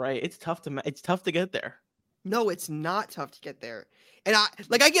guys are right. It's tough to get there. No, it's not tough to get there. And I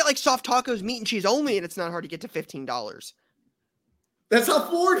get like soft tacos, meat and cheese only, and it's not hard to get to $15. That's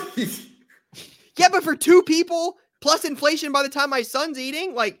not $40. Yeah, but for two people plus inflation by the time my son's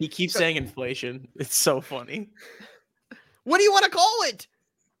eating, like he keeps saying inflation. It's so funny. What do you want to call it?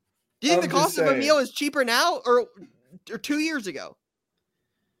 Do you think the cost of a meal is cheaper now or 2 years ago?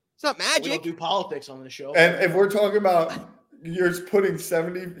 It's not magic. We don't do politics on the show. And if we're talking about you're putting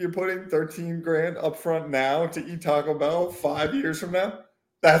 $13,000 up front now to eat Taco Bell 5 years from now.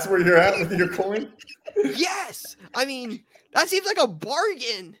 That's where you're at with your coin. Yes, I mean that seems like a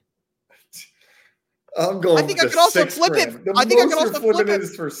bargain. I'm going. I think I could also flip it. I think I could also flip it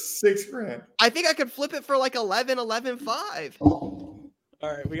is for $6,000. I think I could flip it for like 11.5. All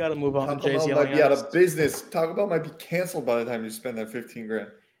right, we got to move on. Taco Bell might be out of business. Taco Bell might be canceled by the time you spend that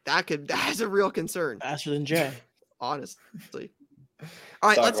 $15,000. That's a real concern. Faster than Jay. Honestly. All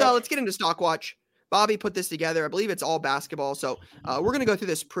right, let's get into Stock Watch. Bobby put this together. I believe it's all basketball, so we're going to go through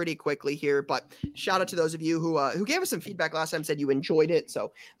this pretty quickly here. But shout out to those of you who gave us some feedback last time, said you enjoyed it.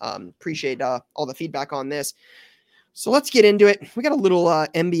 So appreciate all the feedback on this. So let's get into it. We got a little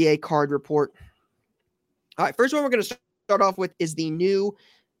NBA card report. All right, first one we're going to start off with is the new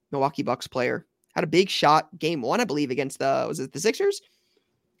Milwaukee Bucks player. Had a big shot game 1, I believe, against the Sixers?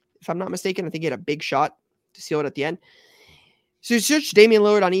 If I'm not mistaken, I think he had a big shot to seal it at the end. So you search Damian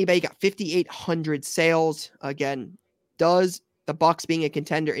Lillard on eBay, got 5,800 sales. Again, does the Bucks being a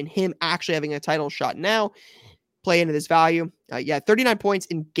contender and him actually having a title shot now play into this value? 39 points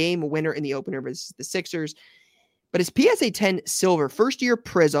in game winner in the opener versus the Sixers. But his PSA 10 silver, first year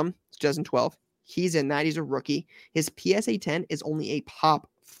Prism, 2012. He's in that. He's a rookie. His PSA 10 is only a pop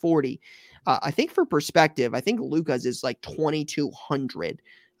 40. I think for perspective, I think Luka's is like 2,200.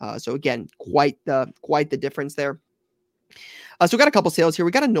 So again, quite the difference there. So we got a couple sales here.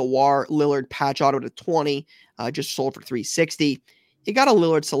 We got a Noir Lillard patch auto to 20, just sold for $360. You got a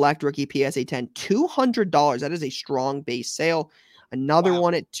Lillard Select rookie PSA 10, $200. That is a strong base sale. Another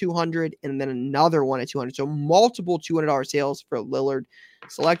one at $200, and then another one at $200. So multiple $200 sales for Lillard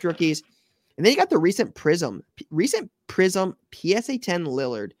Select rookies. And then you got the recent Prism PSA 10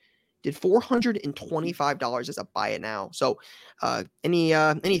 Lillard. Did $425 as a buy it now. So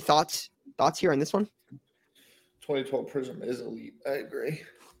any thoughts here on this one? 2012 Prism is elite. I agree.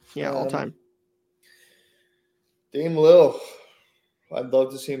 Yeah, all time. Dame Lil. I'd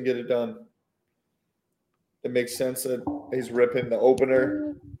love to see him get it done. It makes sense that he's ripping. The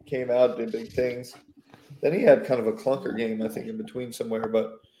opener came out, did big things. Then he had kind of a clunker game, I think, in between somewhere.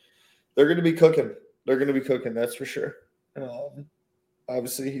 But they're going to be cooking. That's for sure.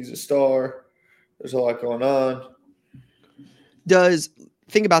 Obviously, he's a star. There's a lot going on.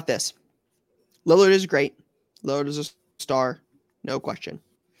 Think about this. Lillard is great. Lillard is a star. No question.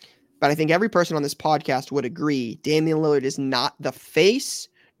 but I think every person on this podcast would agree Damian Lillard is not the face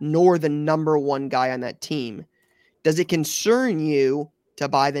nor the number one guy on that team. Does it concern you to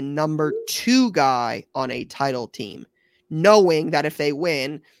buy the number 2 guy on a title team, knowing that if they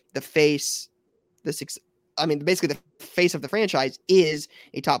win, basically the face of the franchise is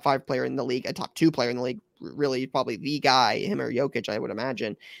a top 5 player in the league, a top 2 player in the league, really probably the guy, him or Jokic, I would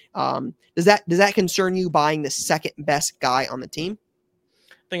imagine. Does that concern you buying the second best guy on the team?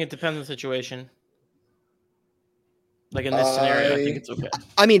 I think it depends on the situation. Like in this scenario, I think it's okay.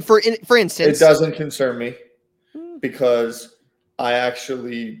 I mean, for instance, it doesn't concern me because I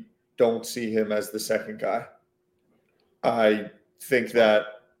actually don't see him as the second guy. I think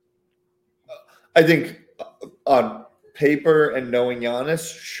on paper and knowing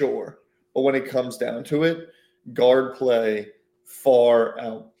Giannis, sure. But when it comes down to it, guard play far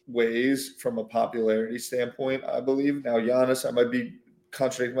outweighs from a popularity standpoint, I believe. Now, Giannis, I might be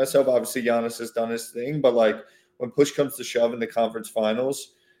contradicting myself. Obviously, Giannis has done his thing. But, like, when push comes to shove in the conference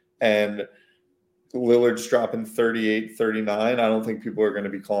finals and Lillard's dropping 38, 39, I don't think people are going to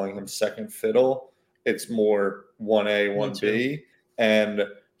be calling him second fiddle. It's more 1A, 1B. And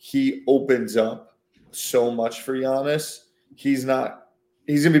he opens up so much for Giannis. He's going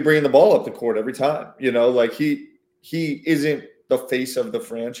to be bringing the ball up the court every time. You know, like he isn't the face of the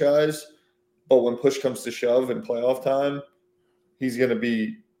franchise, but when push comes to shove in playoff time, he's going to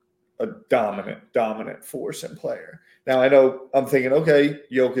be a dominant force and player. Now, I know I'm thinking, okay,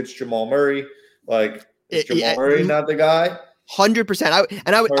 Jokic, Jamal Murray, like is Jamal Murray not the guy? 100%.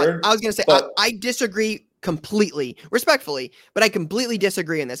 I was going to say, I disagree completely, respectfully, but I completely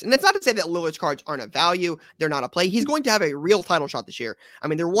disagree in this. And it's not to say that Lillard's cards aren't a value. They're not a play. He's going to have a real title shot this year. I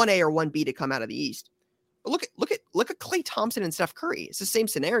mean, they're 1A or 1B to come out of the East. But look at Klay Thompson and Steph Curry. It's the same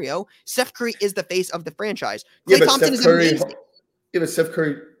scenario. Steph Curry is the face of the franchise. Klay Thompson is amazing. Yeah, but Steph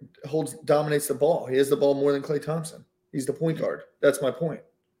Curry dominates the ball. He has the ball more than Klay Thompson. He's the point guard. That's my point.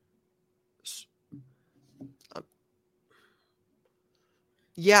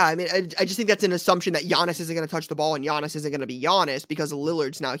 Yeah, I mean, I just think that's an assumption that Giannis isn't going to touch the ball and Giannis isn't going to be Giannis because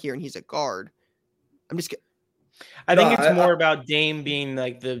Lillard's now here and he's a guard. I think it's more about Dame being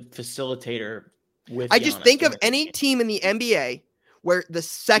like the facilitator with I just think of any team in the NBA where the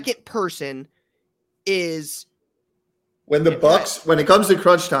second person is when it comes to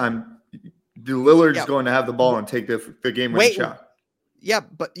crunch time, Lillard's going to have the ball and take the game-winning shot. Yeah,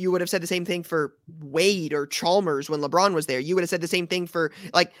 but you would have said the same thing for Wade or Chalmers when LeBron was there. You would have said the same thing for,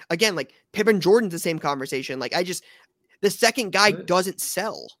 like Pippen Jordan's the same conversation. The second guy doesn't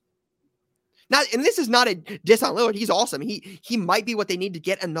sell. And this is not a diss on Lillard. He's awesome. He might be what they need to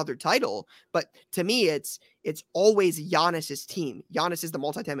get another title. But to me, it's always Giannis's team. Giannis is the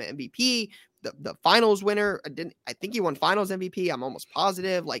multi-time MVP, the finals winner. I think he won finals MVP. I'm almost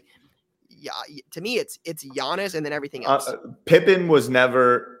positive. Yeah, to me, it's Giannis and then everything else. Pippen was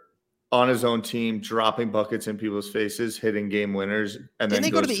never on his own team, dropping buckets in people's faces, hitting game winners, and then they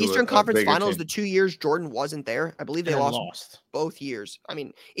go to the Eastern Conference Finals team. The 2 years Jordan wasn't there. I believe they lost both years. I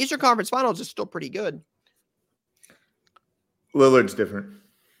mean, Eastern Conference Finals is still pretty good. Lillard's different.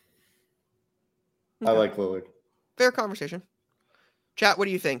 Okay. I like Lillard. Fair conversation. Chat, what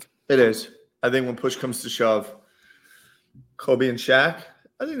do you think? It is. I think when push comes to shove, Kobe and Shaq.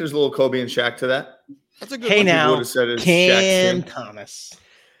 I think there's a little Kobe and Shaq to that. That's a good one. Hey, now, Cam Thomas.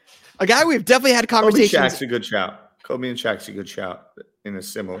 A guy we've definitely had conversations. Kobe and Shaq's a good shout. Kobe and Shaq's a good shout in a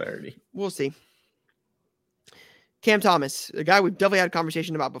similarity. We'll see. Cam Thomas, a guy we've definitely had a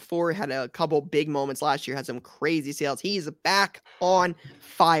conversation about before, had a couple big moments last year, had some crazy sales. He's back on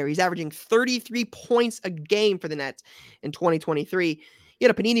fire. He's averaging 33 points a game for the Nets in 2023. He had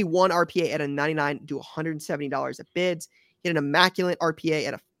a Panini 1 RPA at a $99, do $170 at bids. He had an immaculate RPA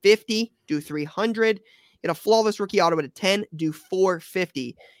at a 50, do 300. He had a flawless rookie auto at a 10, do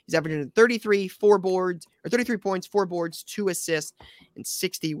 450. He's averaging 33 points, 4 boards, 2 assists, and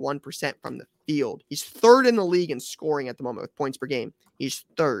 61% from the field. He's third in the league in scoring at the moment with points per game. He's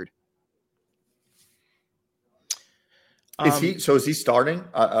third. Is he starting?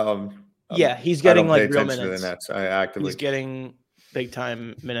 Yeah, he's getting real minutes. To the Nets. He's getting big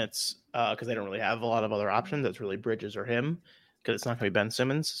time minutes because they don't really have a lot of other options. That's really Bridges or him because it's not going to be Ben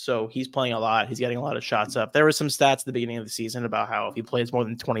Simmons. So he's playing a lot. He's getting a lot of shots up. There were some stats at the beginning of the season about how if he plays more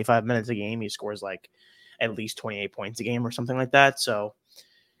than 25 minutes a game, he scores at least 28 points a game or something like that. So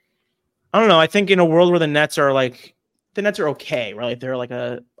I don't know. I think in a world where the Nets are okay, right? They're like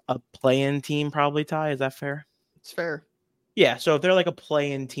a play-in team probably, Ty. Is that fair? It's fair. Yeah, so if they're like a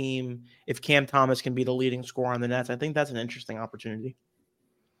play-in team, if Cam Thomas can be the leading scorer on the Nets, I think that's an interesting opportunity.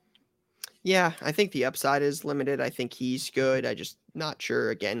 Yeah, I think the upside is limited. I think he's good. I just not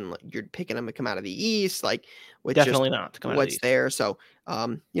sure. Again, like, you're picking him to come out of the East, like with Definitely just not to come out of the what's East. there. So,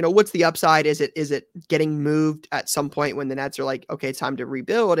 what's the upside? Is it getting moved at some point when the Nets are like, okay, it's time to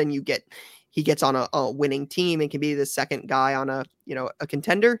rebuild, and he gets on a winning team and can be the second guy on a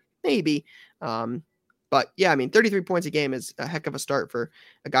contender, maybe. But yeah, I mean, 33 points a game is a heck of a start for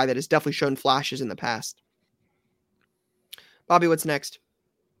a guy that has definitely shown flashes in the past. Bobby, what's next?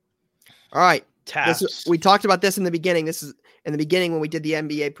 All right. Taps. We talked about this in the beginning. This is in the beginning when we did the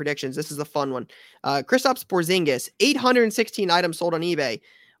NBA predictions. This is a fun one. Kristaps Porzingis, 816 items sold on eBay.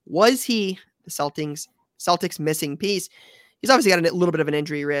 Was he the Celtics missing piece? He's obviously got a little bit of an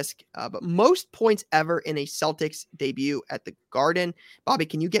injury risk, but most points ever in a Celtics debut at the Garden. Bobby,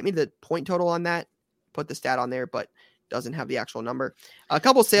 can you get me the point total on that? Put the stat on there, but doesn't have the actual number. A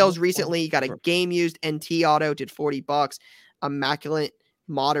couple sales recently. Got a game used NT auto, did $40. Immaculate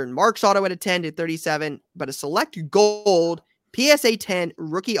Modern Marks auto at a 10 did 37, but a select gold PSA 10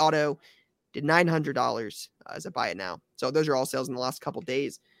 rookie auto did $900 as a buy it now. So those are all sales in the last couple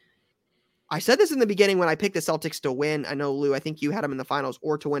days. I said this in the beginning when I picked the Celtics to win. I know, Lou, I think you had them in the finals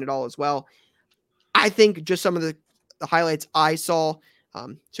or to win it all as well. I think just some of the highlights I saw.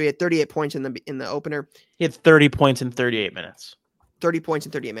 So he had 38 points in the opener. He had 30 points in 38 minutes. 30 points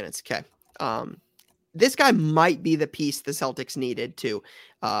in 38 minutes. Okay. This guy might be the piece the Celtics needed to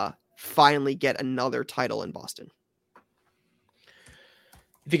finally get another title in Boston.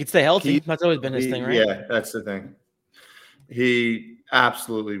 If he could stay healthy, that's always been his thing, right? Yeah, that's the thing. He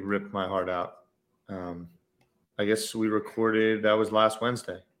absolutely ripped my heart out. I guess we recorded, that was last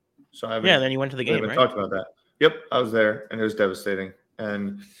Wednesday. So then you went to the game, right? Talked about that. Yep, I was there, and it was devastating.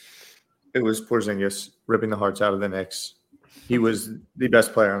 And it was Porzingis ripping the hearts out of the Knicks. He was the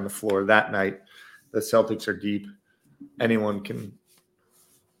best player on the floor that night. The Celtics are deep. Anyone can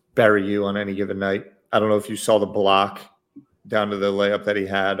bury you on any given night. I don't know if you saw the block down to the layup that he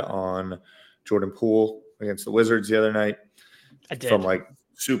had on Jordan Poole against the Wizards the other night. I did. From like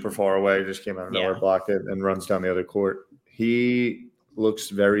super far away, just came out of nowhere, blocked it, and runs down the other court. He looks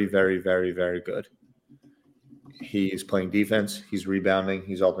very, very, very, very good. He's playing defense. He's rebounding.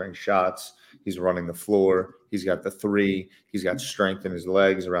 He's altering shots. He's running the floor. He's got the three. He's got strength in his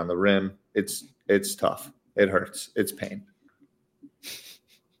legs around the rim. It's tough. It hurts. It's pain.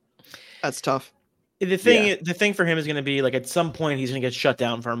 That's tough. The thing for him is going to be like at some point he's going to get shut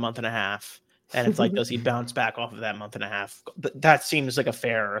down for a month and a half. And it's like, does he bounce back off of that month and a half? But that seems like a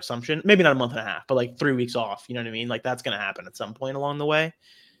fair assumption. Maybe not a month and a half, but like 3 weeks off. You know what I mean? Like that's going to happen at some point along the way.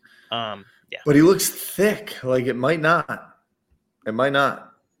 Yeah. But he looks thick. Like it might not. It might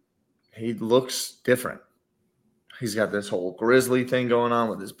not. He looks different. He's got this whole grizzly thing going on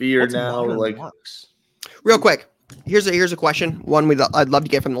with his beard now. Like, real quick, here's a question. One I'd love to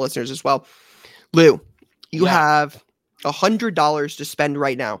get from the listeners as well. Lou, you have $100 to spend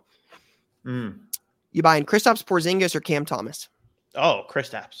right now. You buying Kristaps Porzingis or Cam Thomas? Oh,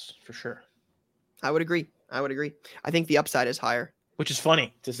 Kristaps for sure. I would agree. I think the upside is higher, which is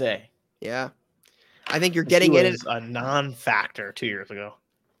funny to say. Yeah, I think you're getting in it a non-factor 2 years ago.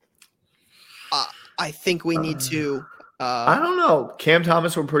 I think we need to. I don't know, Cam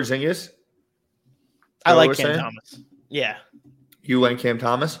Thomas or Porzingis. I like Cam Thomas. Yeah. You went Cam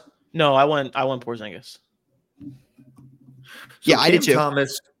Thomas? No, I went Porzingis. So I did too.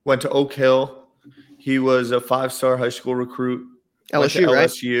 Thomas went to Oak Hill. He was a 5-star high school recruit. LSU, right?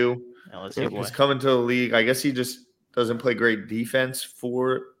 LSU. He's coming to the league. I guess he just doesn't play great defense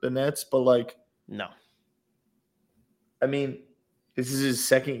for the Nets, but like, no. I mean, this is his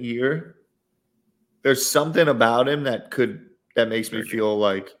second year. There's something about him that makes me feel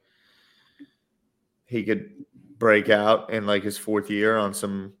like he could break out in like his fourth year on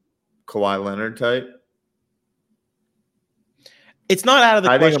some Kawhi Leonard type. It's not out of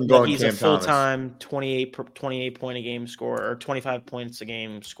the question that he's Cam a full-time 28 point a game scorer or 25 points a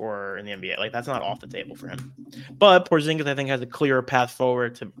game scorer in the NBA. Like that's not off the table for him. But Porzingis, I think, has a clearer path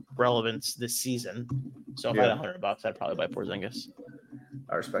forward to relevance this season. So if I had $100, I'd probably buy Porzingis.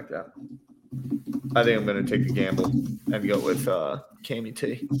 I respect that. I think I'm going to take a gamble and go with Cammy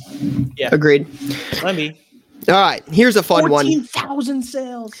T. Yeah, agreed. Let me. All right, here's a fun 14,000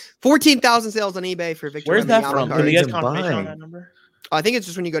 sales. 14,000 sales on eBay for Victor. Where's that from? Cards. Can we get confirmation on that number? I think it's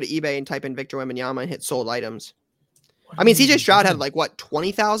just when you go to eBay and type in Victor Wembanyama and hit sold items. I mean, CJ Stroud had like what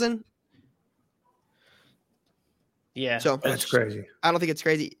 20,000. Yeah, so that's crazy. I don't think it's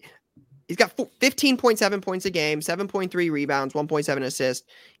crazy. He's got 15.7 points a game, 7.3 rebounds, 1.7 assists.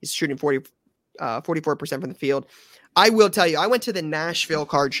 He's shooting 44% from the field. I will tell you, I went to the Nashville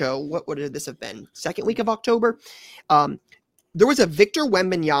card show. What would this have been? Second week of October. There was a Victor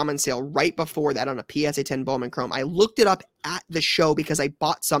Wembanyama sale right before that on a PSA 10 Bowman Chrome. I looked it up at the show because I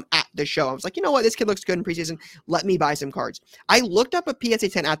bought some at the show. I was like, you know what? This kid looks good in preseason. Let me buy some cards. I looked up a PSA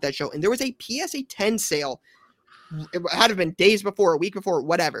 10 at that show, and there was a PSA 10 sale. It had to have been days before, a week before,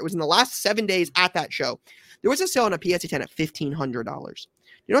 whatever. It was in the last 7 days at that show. There was a sale on a PSA 10 at $1,500.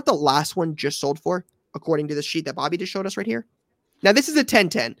 You know what the last one just sold for, according to the sheet that Bobby just showed us right here? Now, this is a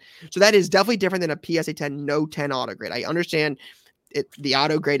 10-10, so that is definitely different than a PSA 10 no 10 auto grade. I understand the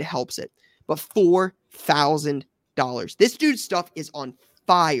auto grade helps it, but $4,000. This dude's stuff is on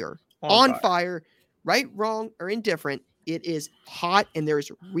fire. On fire. Right, wrong, or indifferent. It is hot, and there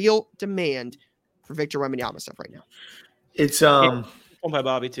is real demand for Victor Wembanyama stuff right now. It's One by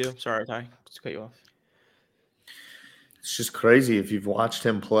Bobby too. Sorry, Ty. Just cut you off. It's just crazy if you've watched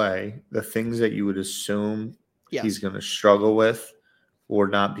him play. The things that you would assume he's going to struggle with or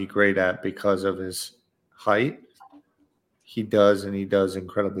not be great at because of his height, he does, and he does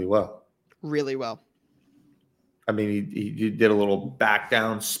incredibly well. Really well. I mean, he did a little back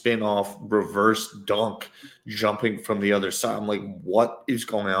down, spin off, reverse dunk, jumping from the other side. I'm like, what is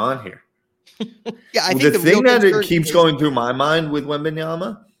going on here? Yeah, I think the thing that it keeps going through my mind with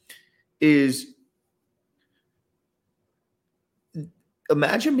Wembanyama is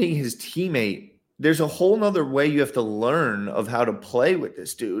imagine being his teammate. There's a whole nother way you have to learn of how to play with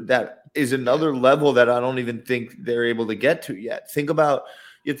this dude. That is another level that I don't even think they're able to get to yet. You have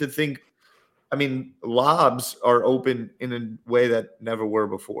to think, I mean, lobs are open in a way that never were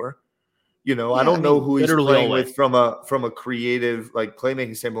before. You know, I don't know who he's playing with from a creative, like,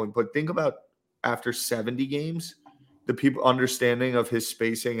 playmaking standpoint, but think about after 70 games, the people understanding of his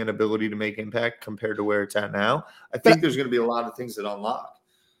spacing and ability to make impact compared to where it's at now. I think there's going to be a lot of things that unlock.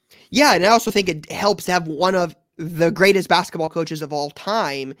 Yeah, and I also think it helps to have one of the greatest basketball coaches of all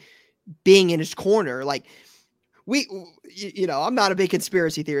time being in his corner. Like, I'm not a big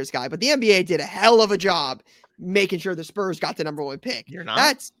conspiracy theorist guy, but the NBA did a hell of a job making sure the Spurs got the number one pick. You're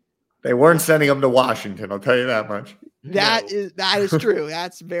not? They weren't sending him to Washington, I'll tell you that much. That is true.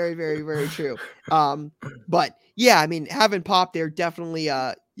 That's very, very, very true. But yeah, I mean, having Pop there definitely,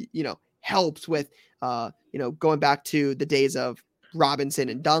 helps with, going back to the days of Robinson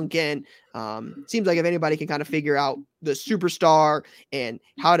and Duncan. Seems like if anybody can kind of figure out the superstar and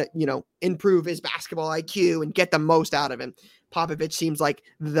how to, improve his basketball IQ and get the most out of him, Popovich seems like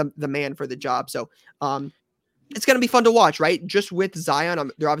the man for the job. So, it's going to be fun to watch, right? Just with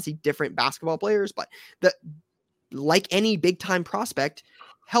Zion, they're obviously different basketball players, but like any big time prospect,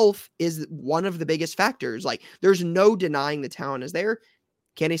 health is one of the biggest factors. Like, there's no denying the talent is there.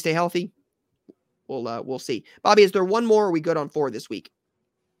 Can he stay healthy? We'll see. Bobby, is there one more? Or are we good on 4 this week?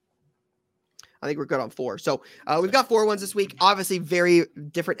 I think we're good on 4. So we've got 4 ones this week. Obviously, very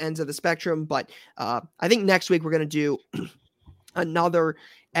different ends of the spectrum, but I think next week we're going to do another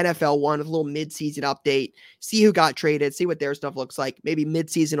NFL one with a little mid-season update, see who got traded, see what their stuff looks like, maybe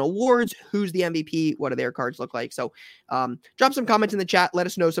mid-season awards, who's the MVP, what do their cards look like. So drop some comments in the chat. Let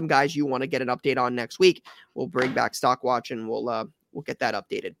us know some guys you want to get an update on next week. We'll bring back Stockwatch and we'll get that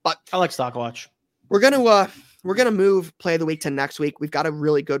updated. But I like Stockwatch. We're gonna move play of the week to next week. We've got a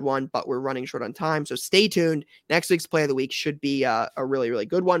really good one, but we're running short on time, so stay tuned. Next week's play of the week should be a really, really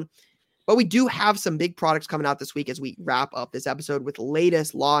good one. But we do have some big products coming out this week as we wrap up this episode with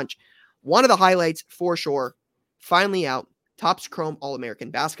latest launch. One of the highlights for sure, finally out, Topps Chrome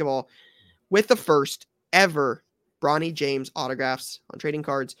All-American Basketball with the first ever Bronny James autographs on trading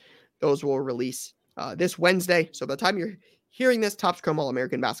cards. Those will release this Wednesday. So by the time you're hearing this, Topps Chrome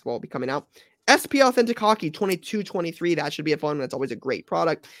All-American Basketball will be coming out. SP Authentic Hockey 22-23. That should be a fun one. That's always a great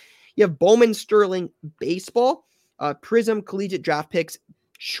product. You have Bowman Sterling Baseball, Prism Collegiate Draft Picks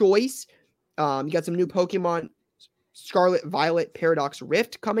Choice. You got some new Pokemon Scarlet Violet Paradox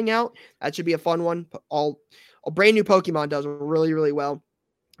Rift coming out. That should be a fun one. All brand new Pokemon does really, really well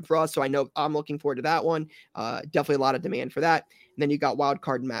for us. So I know I'm looking forward to that one. Definitely a lot of demand for that. And then you got Wild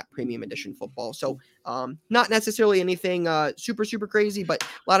Card Map Premium Edition Football. So not necessarily anything super, super crazy, but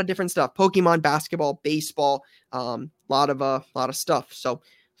a lot of different stuff. Pokemon, basketball, baseball, a lot of stuff. So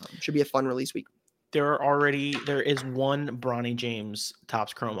should be a fun release week. There is one Bronny James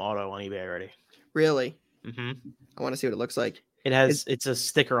Topps Chrome auto on eBay already. Really? Mm-hmm. I want to see what it looks like. It's a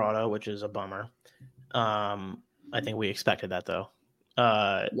sticker auto, which is a bummer. I think we expected that though.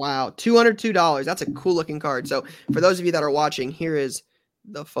 Wow, $202. That's a cool looking card. So for those of you that are watching, here is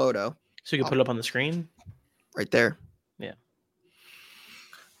the photo. So you can put it up on the screen? Right there. Yeah.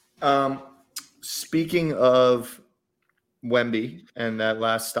 Speaking of Wemby and that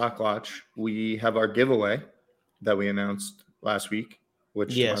last Stockwatch, we have our giveaway that we announced last week,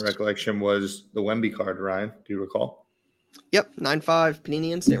 which to my recollection was the Wemby card, Ryan. Do you recall? Yep, 9-5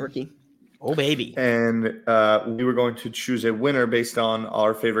 Panini Instant Rookie. Oh, baby. And we were going to choose a winner based on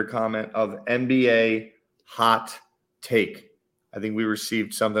our favorite comment of NBA hot take. I think we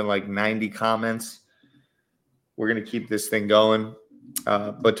received something like 90 comments. We're going to keep this thing going.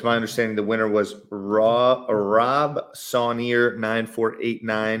 But to my understanding, the winner was Rob Saunier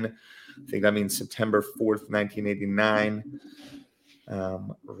 9489. I think that means September 4th, 1989.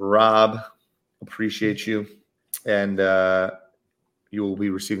 Rob, appreciate you. And you will be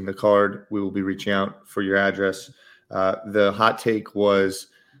receiving the card. We will be reaching out for your address. The hot take was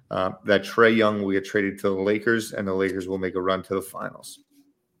that Trae Young will get traded to the Lakers, and the Lakers will make a run to the finals.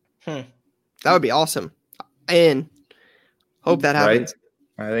 That would be awesome. And hope that happens.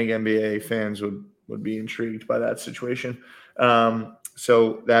 Right? I think NBA fans would be intrigued by that situation.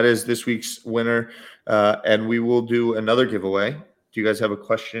 So that is this week's winner. And we will do another giveaway. Do you guys have a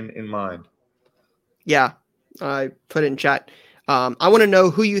question in mind? Yeah. I put in chat. I want to know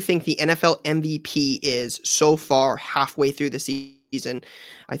who you think the NFL MVP is so far halfway through the season.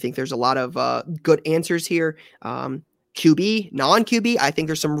 I think there's a lot of good answers here. QB, non-QB. I think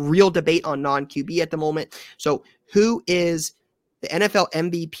there's some real debate on non-QB at the moment. So who is the NFL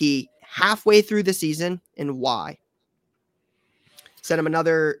MVP halfway through the season and why? Send him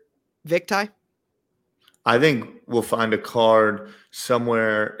another Vic tie. I think we'll find a card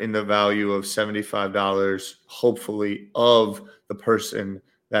somewhere in the value of $75, hopefully, of the person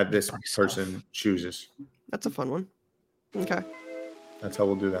that this person chooses. That's a fun one. Okay. That's how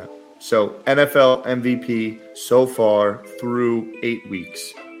we'll do that. So NFL MVP so far through 8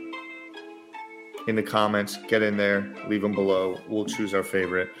 weeks. In the comments, get in there, leave them below. We'll choose our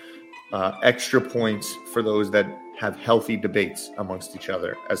favorite. Extra points for those that have healthy debates amongst each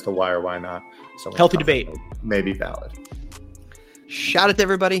other as to why or why not. Healthy debate may be valid. Shout out to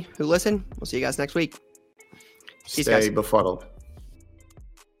everybody who listened. We'll see you guys next week. Stay befuddled.